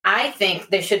 I think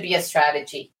there should be a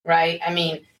strategy, right? I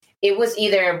mean, it was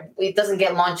either it doesn't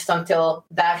get launched until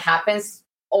that happens,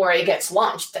 or it gets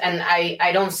launched. And I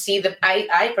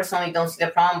personally don't see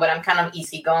the problem, but I'm kind of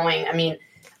easygoing. I mean,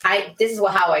 this is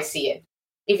how I see it.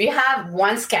 If you have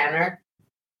one scanner,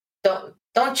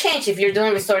 don't change if you're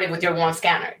doing restorative with your one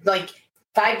scanner. Like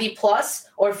 5D Plus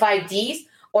or 5Ds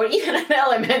or even an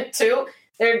Element 2,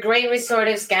 they're great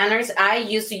restorative scanners. I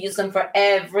used to use them for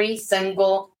every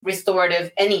single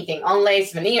restorative, anything,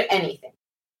 unlace, veneer, anything.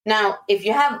 Now, if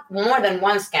you have more than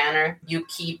one scanner, you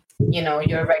keep,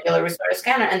 your regular restorative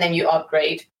scanner, and then you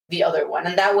upgrade the other one.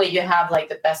 And that way you have like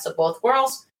the best of both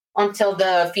worlds until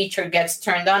the feature gets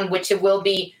turned on, which it will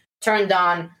be turned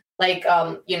on like,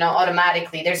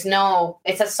 automatically. It's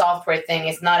a software thing.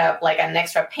 It's not like an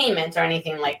extra payment or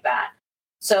anything like that.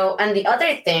 So, and the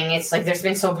other thing, it's like, there's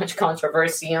been so much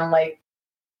controversy on like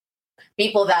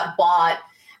people that bought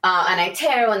an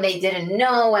iTero and they didn't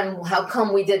know, and how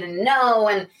come we didn't know?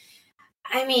 And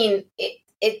I mean,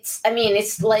 it's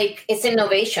like, it's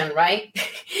innovation, right?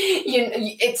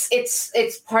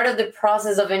 It's part of the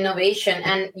process of innovation,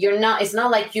 and it's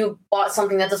not like you bought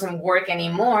something that doesn't work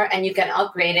anymore and you can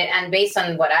upgrade it. And based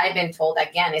on what I've been told,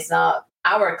 again, it's not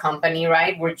our company,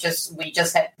 right? We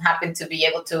just happen to be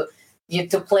able to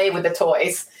to play with the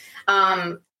toys.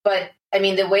 But I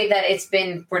mean, the way that it's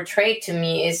been portrayed to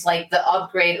me is like the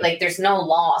upgrade, like there's no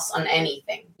loss on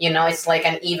anything, it's like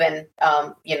an even,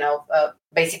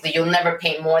 basically you'll never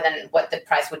pay more than what the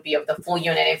price would be of the full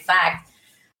unit. In fact,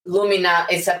 Lumina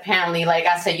is apparently like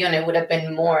as a unit would have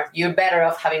been more, you're better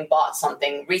off having bought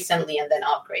something recently and then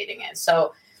upgrading it.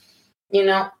 So,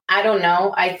 I don't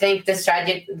know. I think the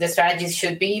strategy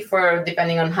should be for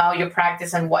depending on how you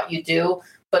practice and what you do.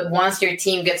 But once your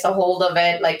team gets a hold of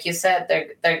it, like you said,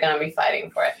 they're going to be fighting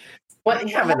for it.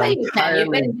 How about you, Ken? You've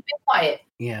been quiet.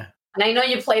 Yeah. And I know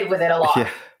you played with it a lot. Yeah.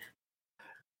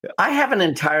 I have an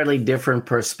entirely different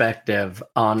perspective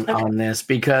on this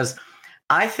because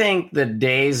I think the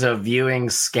days of viewing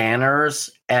scanners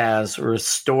as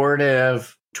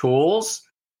restorative tools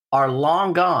are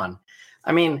long gone.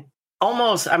 I mean,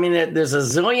 there's a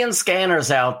zillion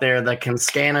scanners out there that can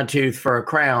scan a tooth for a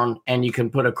crown and you can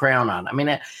put a crown on. I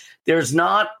mean, there's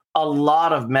not a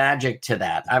lot of magic to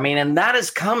that. I mean, and that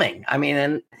is coming. I mean,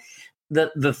 and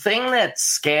the thing that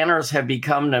scanners have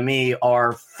become to me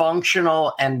are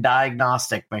functional and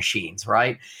diagnostic machines,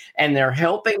 right? And they're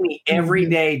helping the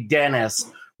everyday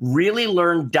dentist really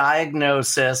learn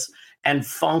diagnosis and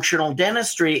functional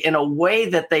dentistry in a way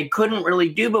that they couldn't really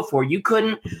do before. You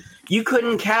couldn't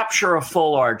capture a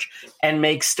full arch and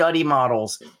make study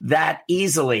models that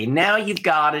easily. Now you've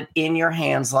got it in your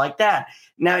hands like that.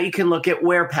 Now you can look at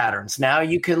wear patterns. Now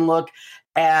you can look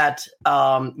at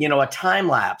a time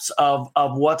lapse of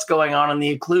what's going on in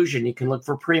the occlusion. You can look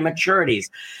for prematurities.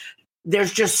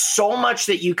 There's just so much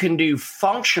that you can do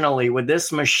functionally with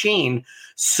this machine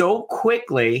so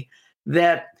quickly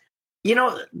that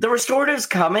the restorative's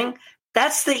coming.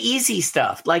 That's the easy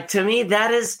stuff. Like, to me,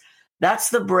 that's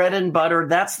the bread and butter.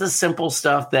 That's the simple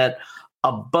stuff that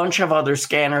a bunch of other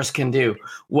scanners can do.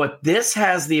 What this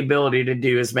has the ability to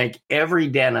do is make every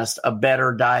dentist a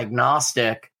better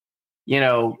diagnostic,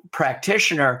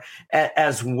 practitioner,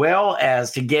 as well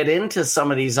as to get into some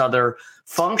of these other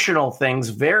functional things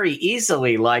very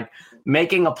easily, like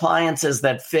making appliances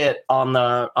that fit on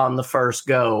the first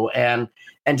go and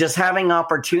just having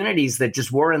opportunities that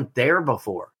just weren't there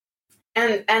before.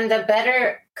 And the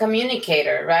better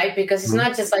communicator, right? Because it's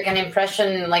not just like an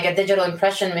impression, like a digital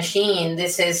impression machine.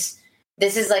 This is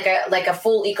like a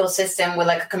full ecosystem with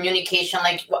like a communication,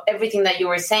 like everything that you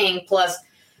were saying, plus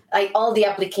like all the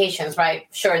applications, right?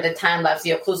 Sure, the time lapse,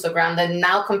 the occlusogram, the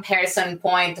now comparison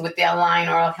point with the Align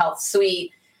Oral Health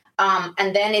Suite,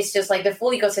 and then it's just like the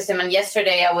full ecosystem. And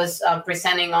yesterday I was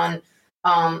presenting on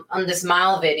the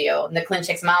Smile video, the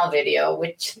ClinCheck Smile video,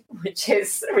 which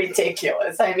is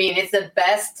ridiculous. I mean, it's the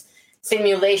best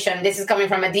simulation. This is coming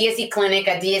from a DSD clinic,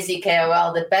 a DSD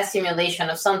KOL, the best simulation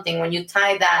of something when you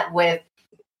tie that with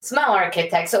Smile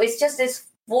Architect. So it's just this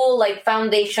full like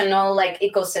foundational like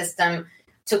ecosystem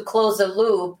to close the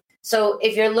loop. So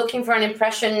if you're looking for an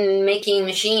impression making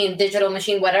machine, digital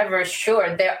machine, whatever,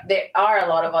 sure, there are a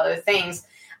lot of other things.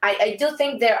 I do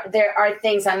think there are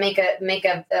things that make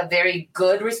a very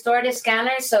good restorative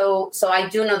scanner. So I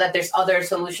do know that there's other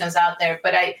solutions out there,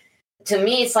 but to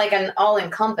me it's like an all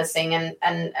encompassing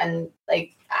and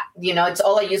like it's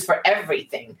all I use for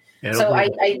everything. So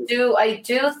I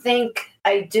do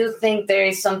think there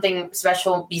is something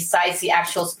special besides the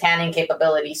actual scanning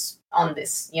capabilities on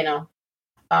this.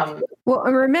 Well,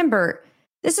 and remember,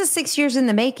 this is 6 years in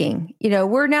the making.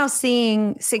 We're now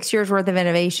seeing 6 years worth of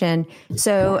innovation.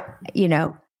 So,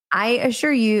 I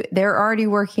assure you, they're already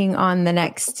working on the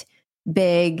next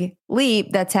big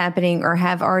leap that's happening or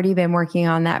have already been working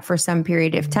on that for some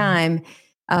period of time.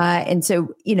 And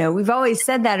so, we've always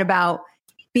said that about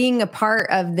being a part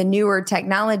of the newer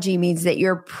technology means that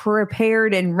you're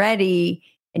prepared and ready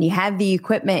and you have the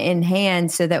equipment in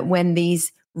hand so that when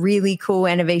these really cool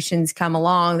innovations come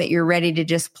along that you're ready to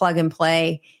just plug and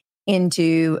play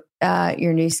into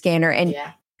your new scanner. And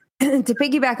to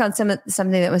piggyback on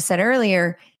something that was said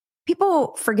earlier,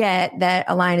 people forget that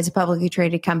Align is a publicly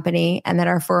traded company and that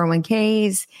our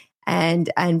 401ks and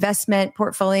investment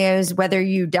portfolios, whether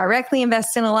you directly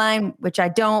invest in Align, which I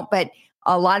don't, but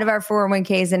a lot of our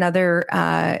 401ks and other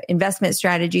investment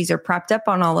strategies are propped up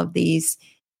on all of these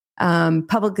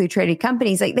publicly traded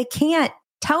companies. Like, they can't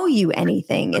tell you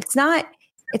anything. It's not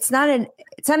an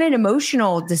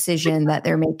emotional decision that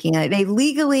they're making. They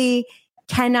legally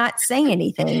cannot say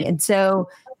anything. And so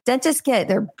dentists get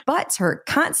their butts hurt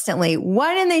constantly.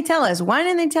 Why didn't they tell us? Why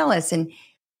didn't they tell us? And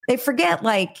they forget,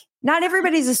 like, not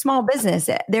everybody's a small business.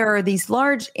 There are these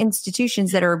large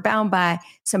institutions that are bound by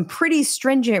some pretty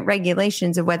stringent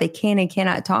regulations of what they can and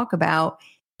cannot talk about.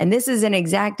 And this is an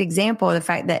exact example of the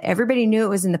fact that everybody knew it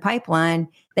was in the pipeline.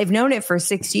 They've known it for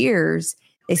 6 years.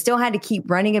 They still had to keep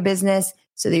running a business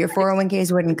so that your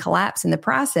 401ks wouldn't collapse in the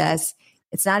process.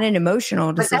 It's not an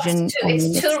emotional decision.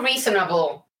 It's too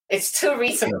reasonable. It's too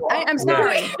reasonable. I'm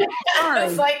sorry.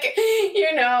 It's like,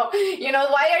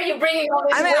 why are you bringing all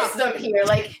this wisdom here?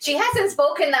 Like, she hasn't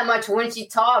spoken that much. When she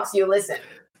talks, you listen.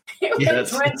 When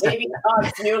JD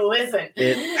talks, you listen.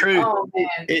 It's true. Oh,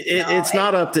 man. It's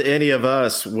not up to any of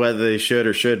us whether they should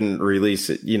or shouldn't release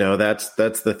it.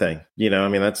 That's the thing.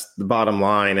 That's the bottom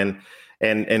line.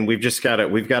 And we've got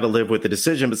to live with the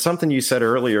decision. But something you said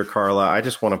earlier, Karla, I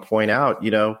just want to point out,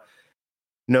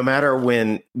 no matter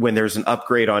when there's an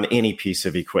upgrade on any piece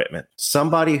of equipment,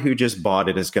 somebody who just bought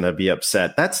it is going to be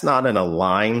upset. That's not an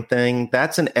Align thing.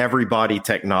 That's an everybody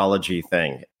technology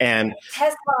thing. And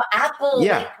Tesla, Apple.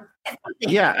 Yeah.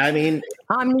 Yeah. I mean,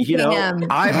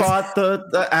 I bought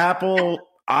the Apple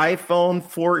iPhone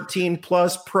 14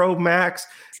 Plus Pro Max,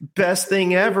 best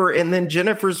thing ever. And then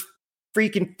Jennifer's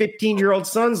freaking 15-year-old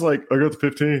son's like, I got the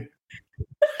 15.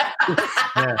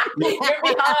 Yeah. You're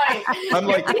behind. I'm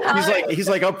like, he's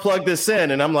like, I'll plug this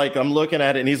in. And I'm looking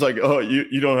at it and he's like, oh,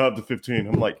 you don't have the 15.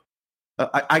 I'm like,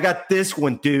 I got this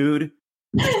one, dude.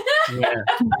 Yeah.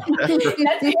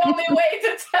 That's the only way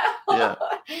to tell. Yeah.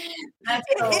 I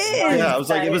was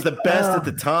like, it was the best at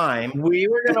the time. We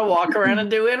were going to walk around and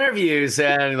do interviews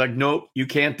and like, nope, you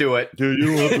can't do it. Dude,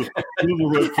 you don't have the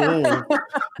right phone.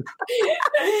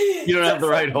 You don't have the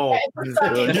right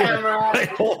hole. Camera.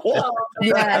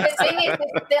 Yeah. The thing is,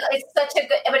 it's such a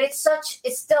good, but it's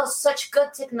still such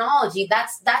good technology.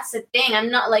 That's the thing. I'm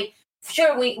not like,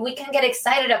 sure, we can get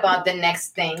excited about the next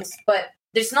things, but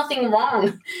there's nothing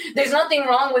wrong. There's nothing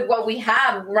wrong with what we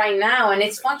have right now, and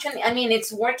it's functioning. I mean,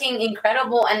 it's working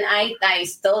incredible. And I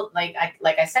still like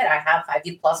I said, I have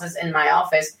 5D pluses in my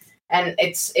office, and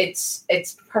it's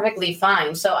perfectly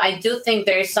fine. So I do think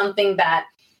there is something that,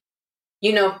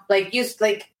 Jennifer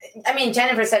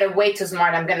said it way too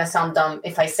smart. I'm gonna sound dumb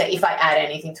if I add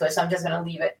anything to it. So I'm just gonna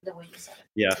leave it the way you said it.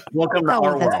 Yeah. Welcome to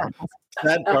our world.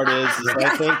 That part is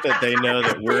I think that they know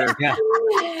that we're. Yeah.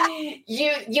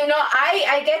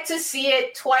 I get to see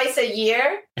it twice a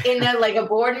year in a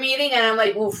board meeting, and I'm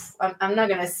like, oof, I'm not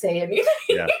gonna say anything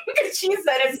because she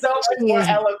said it so much more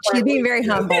eloquent. She's being very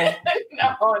humble. No.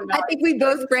 I think we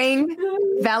both bring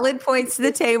valid points to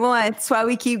the table. That's why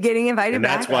we keep getting invited and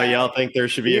back. That's why y'all think there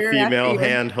should be a female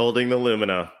hand holding the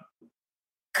Lumina.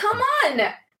 Come on.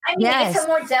 I mean, It's a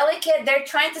more delicate. They're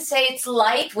trying to say it's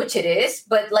light, which it is,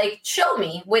 but show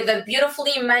me with a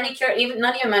beautifully manicured,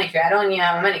 not even manicure. I don't even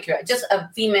have a manicure. Just a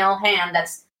female hand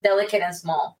that's delicate and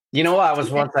small. You know what? I was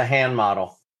once a hand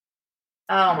model.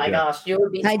 Oh my gosh, you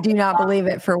would be. I do not believe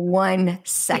it for 1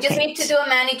 second. We just need to do a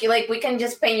manicure. We can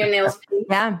just paint your nails.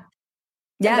 Yeah. And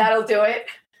that'll do it.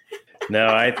 No,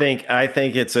 I think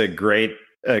it's a great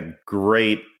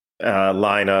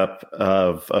lineup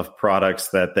of products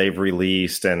that they've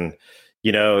released. And,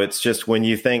 it's just when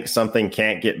you think something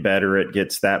can't get better, it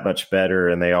gets that much better.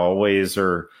 And they're always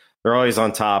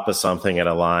on top of something at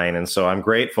Align. And so I'm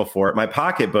grateful for it. My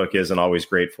pocketbook isn't always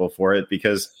grateful for it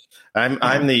because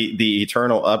I'm the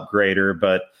eternal upgrader,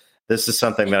 but this is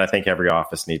something that I think every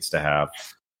office needs to have.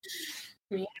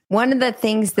 One of the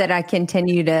things that I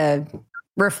continue to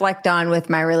reflect on with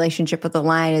my relationship with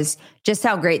Align is just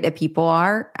how great the people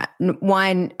are.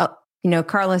 One,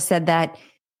 Karla said that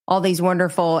all these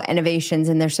wonderful innovations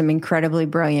and there's some incredibly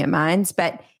brilliant minds,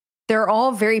 but they're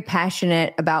all very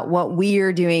passionate about what we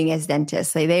are doing as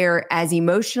dentists. They are as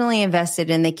emotionally invested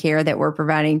in the care that we're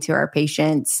providing to our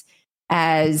patients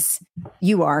as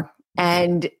you are.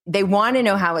 And they want to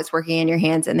know how it's working in your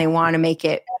hands and they want to make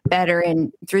it better.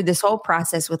 And through this whole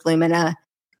process with Lumina,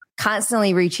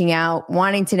 constantly reaching out,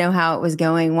 wanting to know how it was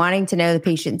going, wanting to know the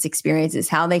patient's experiences,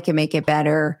 how they can make it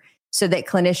better so that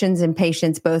clinicians and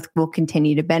patients both will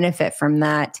continue to benefit from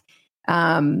that.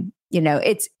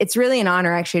 It's really an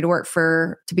honor actually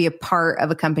to be a part of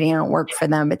a company. I don't work for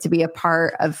them, but to be a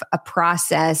part of a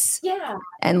process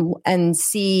and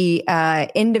see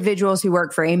individuals who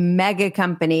work for a mega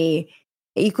company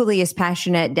equally as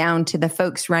passionate down to the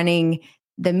folks running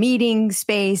the meeting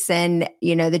space and,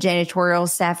 the janitorial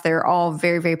staff. They're all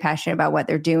very, very passionate about what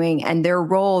they're doing and their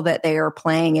role that they are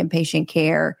playing in patient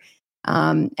care.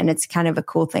 And it's kind of a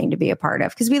cool thing to be a part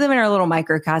of because we live in our little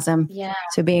microcosm. Yeah.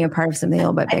 So being a part of something a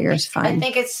little bit bigger is fun. I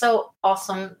think it's so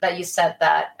awesome that you said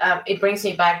that. It brings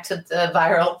me back to the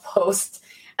viral post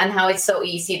and how it's so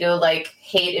easy to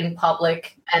hate in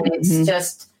public. And it's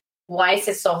just, why is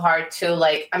it so hard to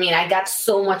I got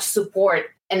so much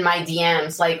support in my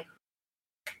DMs.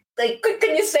 like,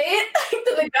 can you say it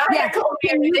to the guy? Yeah.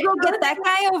 Can you go get that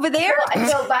guy over there?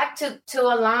 So back to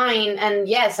Align, and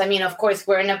yes, I mean, of course,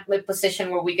 we're in a position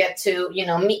where we get to,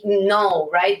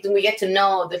 right? We get to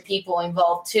know the people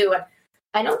involved too, and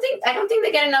I don't think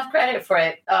they get enough credit for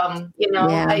it.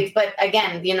 But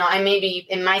again,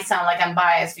 it might sound like I'm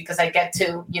biased because I get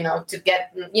to, we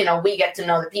get to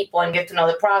know the people and get to know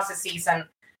the processes and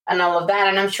all of that.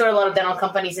 And I'm sure a lot of dental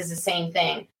companies is the same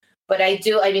thing. But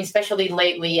especially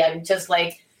lately, I'm just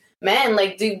like, man,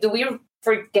 like, do we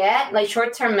forget, like,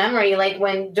 short-term memory, like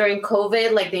when during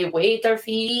COVID, like they waived our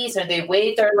fees or they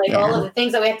waived our, like, all of the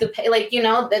things that we have to pay, like,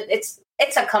 that it's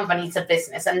a company, it's a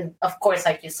business. And of course,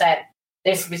 like you said,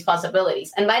 there's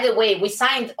responsibilities. And by the way, we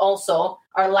signed also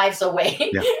our lives away.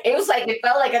 Yeah. It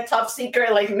felt like a top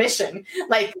secret, like, mission.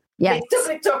 Like, they took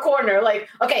it to a corner, like,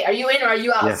 okay, are you in or are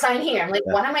you out? Yeah. Sign here. I'm like,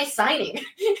 what am I signing?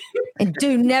 And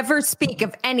do never speak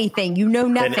of anything. You know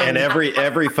nothing. And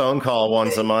every phone call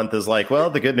once a month is like, well,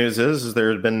 the good news is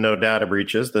there have been no data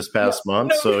breaches this past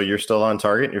month. So you're still on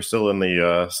target. You're still in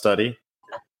the study.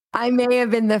 I may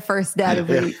have been the first data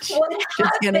breach.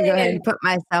 Just going to go ahead and put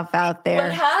myself out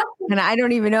there. And I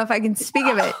don't even know if I can speak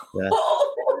of it. Yeah.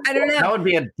 I don't know. That would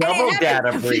be a double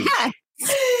data breach.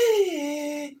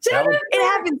 It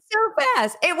happened so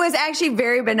fast. It was actually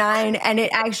very benign and it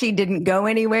actually didn't go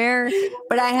anywhere,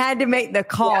 but I had to make the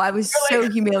call. I was so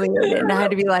humiliated and I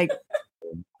had to be like,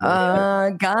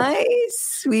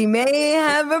 guys, we may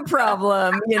have a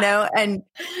problem, and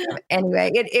anyway,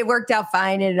 it worked out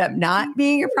fine. It ended up not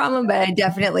being a problem, but I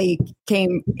definitely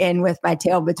came in with my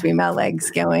tail between my legs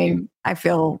going, I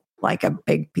feel like a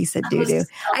big piece of doo-doo.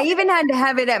 I even had to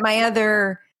have it at my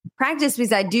other practice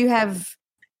because I do have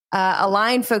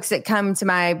Align folks that come to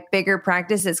my bigger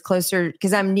practice. It's closer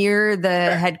because I'm near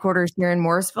the headquarters here in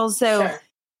Morrisville. So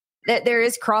there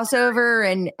is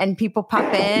crossover and people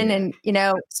pop in and,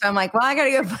 so I'm like, well, I got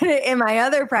to go put it in my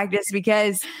other practice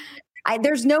because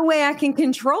there's no way I can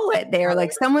control it there.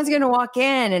 Like someone's going to walk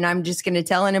in and I'm just going to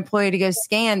tell an employee to go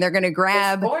scan. They're going to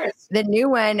grab the new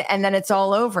one and then it's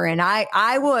all over. And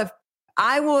I will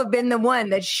have been the one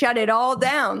that shut it all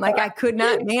down. Like I could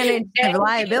not manage the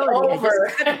liability.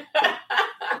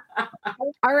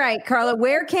 All right, Karla,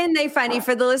 where can they find you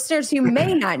for the listeners who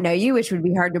may not know you, which would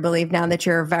be hard to believe now that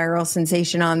you're a viral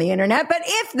sensation on the internet. But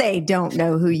if they don't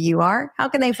know who you are, how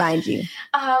can they find you?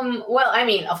 Well, I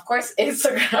mean, of course,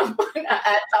 Instagram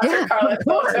at Dr. Karla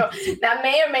Soto. That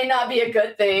may or may not be a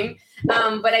good thing.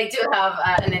 But I do have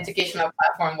an educational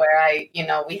platform where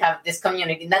we have this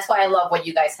community. And that's why I love what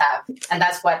you guys have. And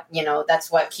that's what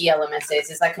Key Elements is.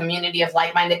 It's a community of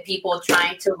like-minded people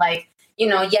trying to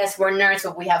yes, we're nerds,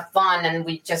 but we have fun. And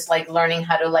we just like learning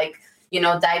how to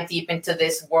dive deep into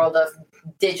this world of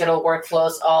digital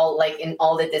workflows, all like in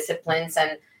all the disciplines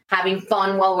and having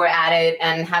fun while we're at it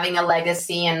and having a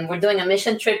legacy. And we're doing a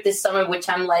mission trip this summer, which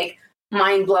I'm like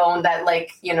mind blown that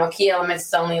Key Elements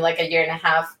is only like a year and a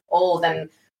half old and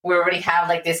we already have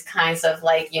like these kinds of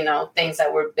things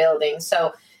that we're building.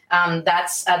 So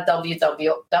that's at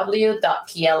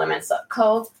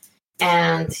www.keyelements.co.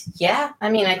 And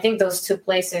I think those two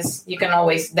places you can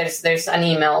always, there's an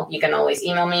email. You can always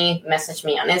email me, message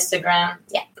me on Instagram.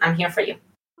 Yeah, I'm here for you.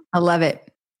 I love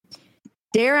it.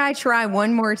 Dare I try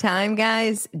one more time,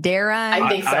 guys? Dare I? I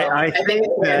think so. I think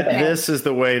that this is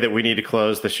the way that we need to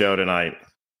close the show tonight.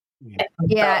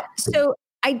 Yeah. So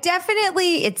I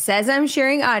definitely, it says I'm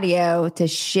sharing audio to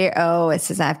share. Oh, it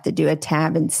says I have to do a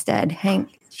tab instead.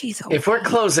 Hank, jeez. If we're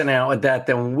closing out with that,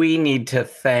 then we need to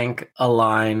thank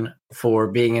Align for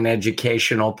being an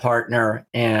educational partner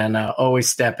and always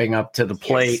stepping up to the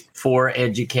plate for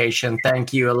education.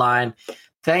 Thank you, Align.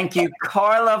 Thank you,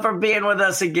 Karla, for being with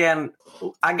us again.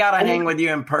 I got to hang with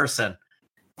you in person.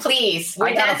 Please.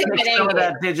 I got to fix some of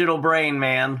that digital brain,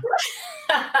 man.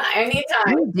 Anytime.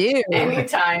 You do.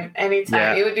 Anytime.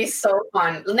 Yeah. It would be so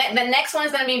fun. The next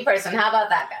one's going to be in person. How about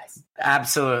that, guys?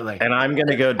 Absolutely. And I'm going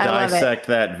to go dissect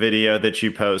that video that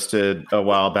you posted a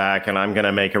while back, and I'm going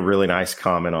to make a really nice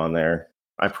comment on there.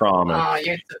 I promise. Oh,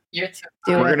 you're too.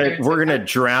 We're gonna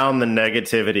drown the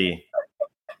negativity.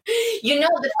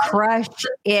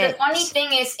 The funny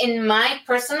thing is, in my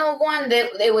personal one,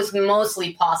 that it was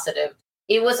mostly positive.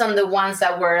 It was on the ones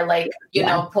that were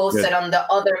posted on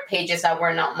the other pages that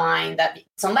were not mine. That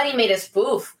somebody made a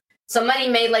spoof. Somebody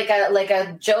made like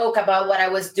a joke about what I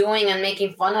was doing and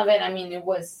making fun of it. I mean, it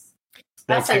was.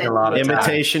 That's a lot of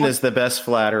imitation is the best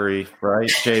flattery, right,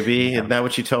 JB? Isn't that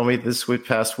what you told me this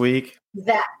past week?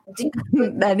 That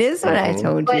is what I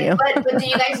told you. But do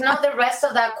you guys know the rest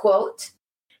of that quote?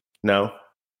 No.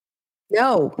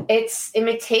 It's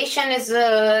imitation is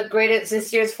the greatest,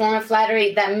 sincerest form of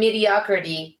flattery that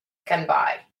mediocrity can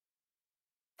buy.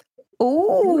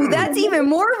 Oh, that's even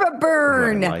more of a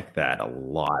burn. I like that a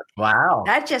lot. Wow.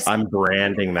 I'm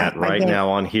branding that right now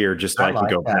on here just so I can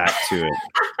go back to it.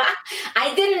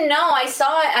 I didn't know. I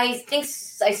saw it. I think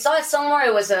I saw it somewhere.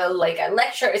 It was a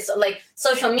lecture. It's like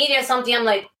social media or something. I'm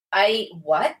like,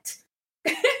 what?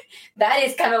 That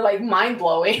is kind of like mind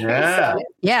blowing. Yeah.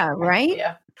 Yeah. Right.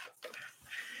 Yeah.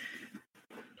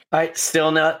 All right.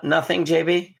 Still nothing,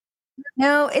 JB?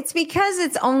 No, it's because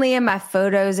it's only in my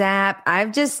Photos app.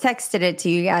 I've just texted it to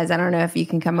you guys. I don't know if you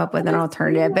can come up with an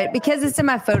alternative, but because it's in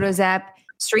my Photos app,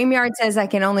 StreamYard says I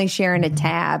can only share in a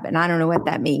tab, and I don't know what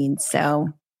that means. So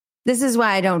this is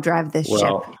why I don't drive this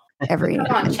ship every Come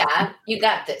on, Chad. You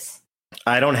got this.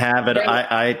 I don't have it.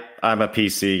 I'm a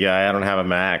PC guy. I don't have a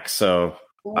Mac, so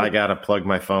I got to plug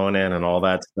my phone in and all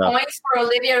that stuff. Points for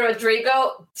Olivia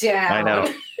Rodrigo. Down. I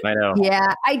know.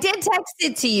 Yeah, I did text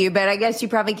it to you, but I guess you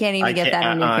probably can't even get that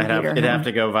on your computer. It'd have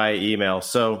to go via email.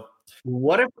 So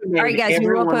what if we made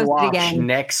everyone watch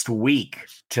next week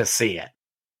to see it?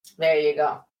 There you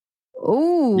go.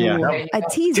 Ooh, yeah. A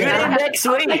teaser. Next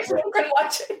week.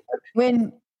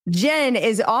 When Jen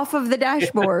is off of the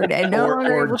dashboard and no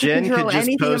longer able to Jen control could just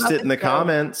anything post it in the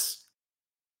comments.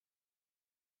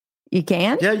 You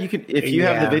can? Yeah, you can. If you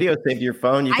have the video saved to your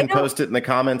phone, you can post it in the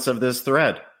comments of this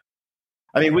thread.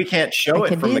 I mean, we can't show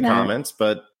it from the comments,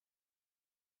 but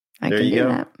there you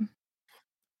go.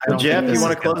 Well, Jeff, you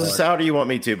want to close this out or you want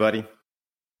me to, buddy?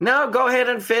 No, go ahead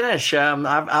and finish.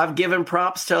 I've given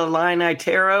props to Illini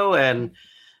Tarot, and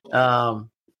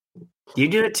you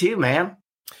do it too, man.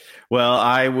 Well,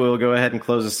 I will go ahead and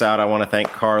close this out. I want to thank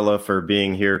Karla for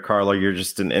being here. Karla, you're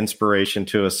just an inspiration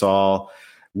to us all.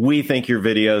 We think your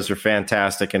videos are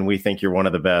fantastic, and we think you're one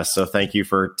of the best. So thank you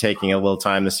for taking a little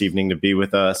time this evening to be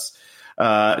with us.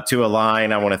 To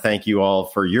Align, I want to thank you all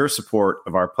for your support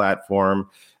of our platform.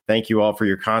 Thank you all for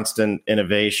your constant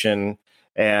innovation.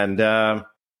 And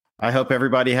I hope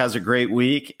everybody has a great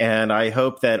week. And I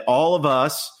hope that all of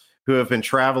us who have been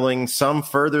traveling, some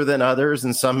further than others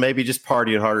and some maybe just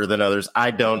partying harder than others,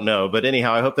 I don't know. But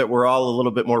anyhow, I hope that we're all a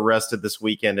little bit more rested this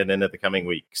weekend and into the coming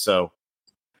week. So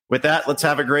with that, let's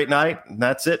have a great night. And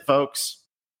that's it, folks.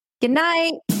 Good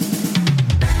night.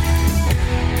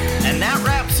 And that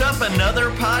wraps up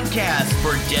another podcast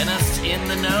for Dentists in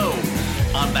the Know.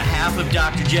 On behalf of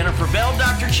Dr. Jennifer Bell,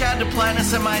 Dr. Chad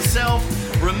Duplantis, and myself,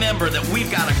 remember that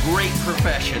we've got a great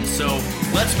profession. So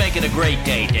let's make it a great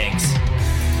day, Dinks.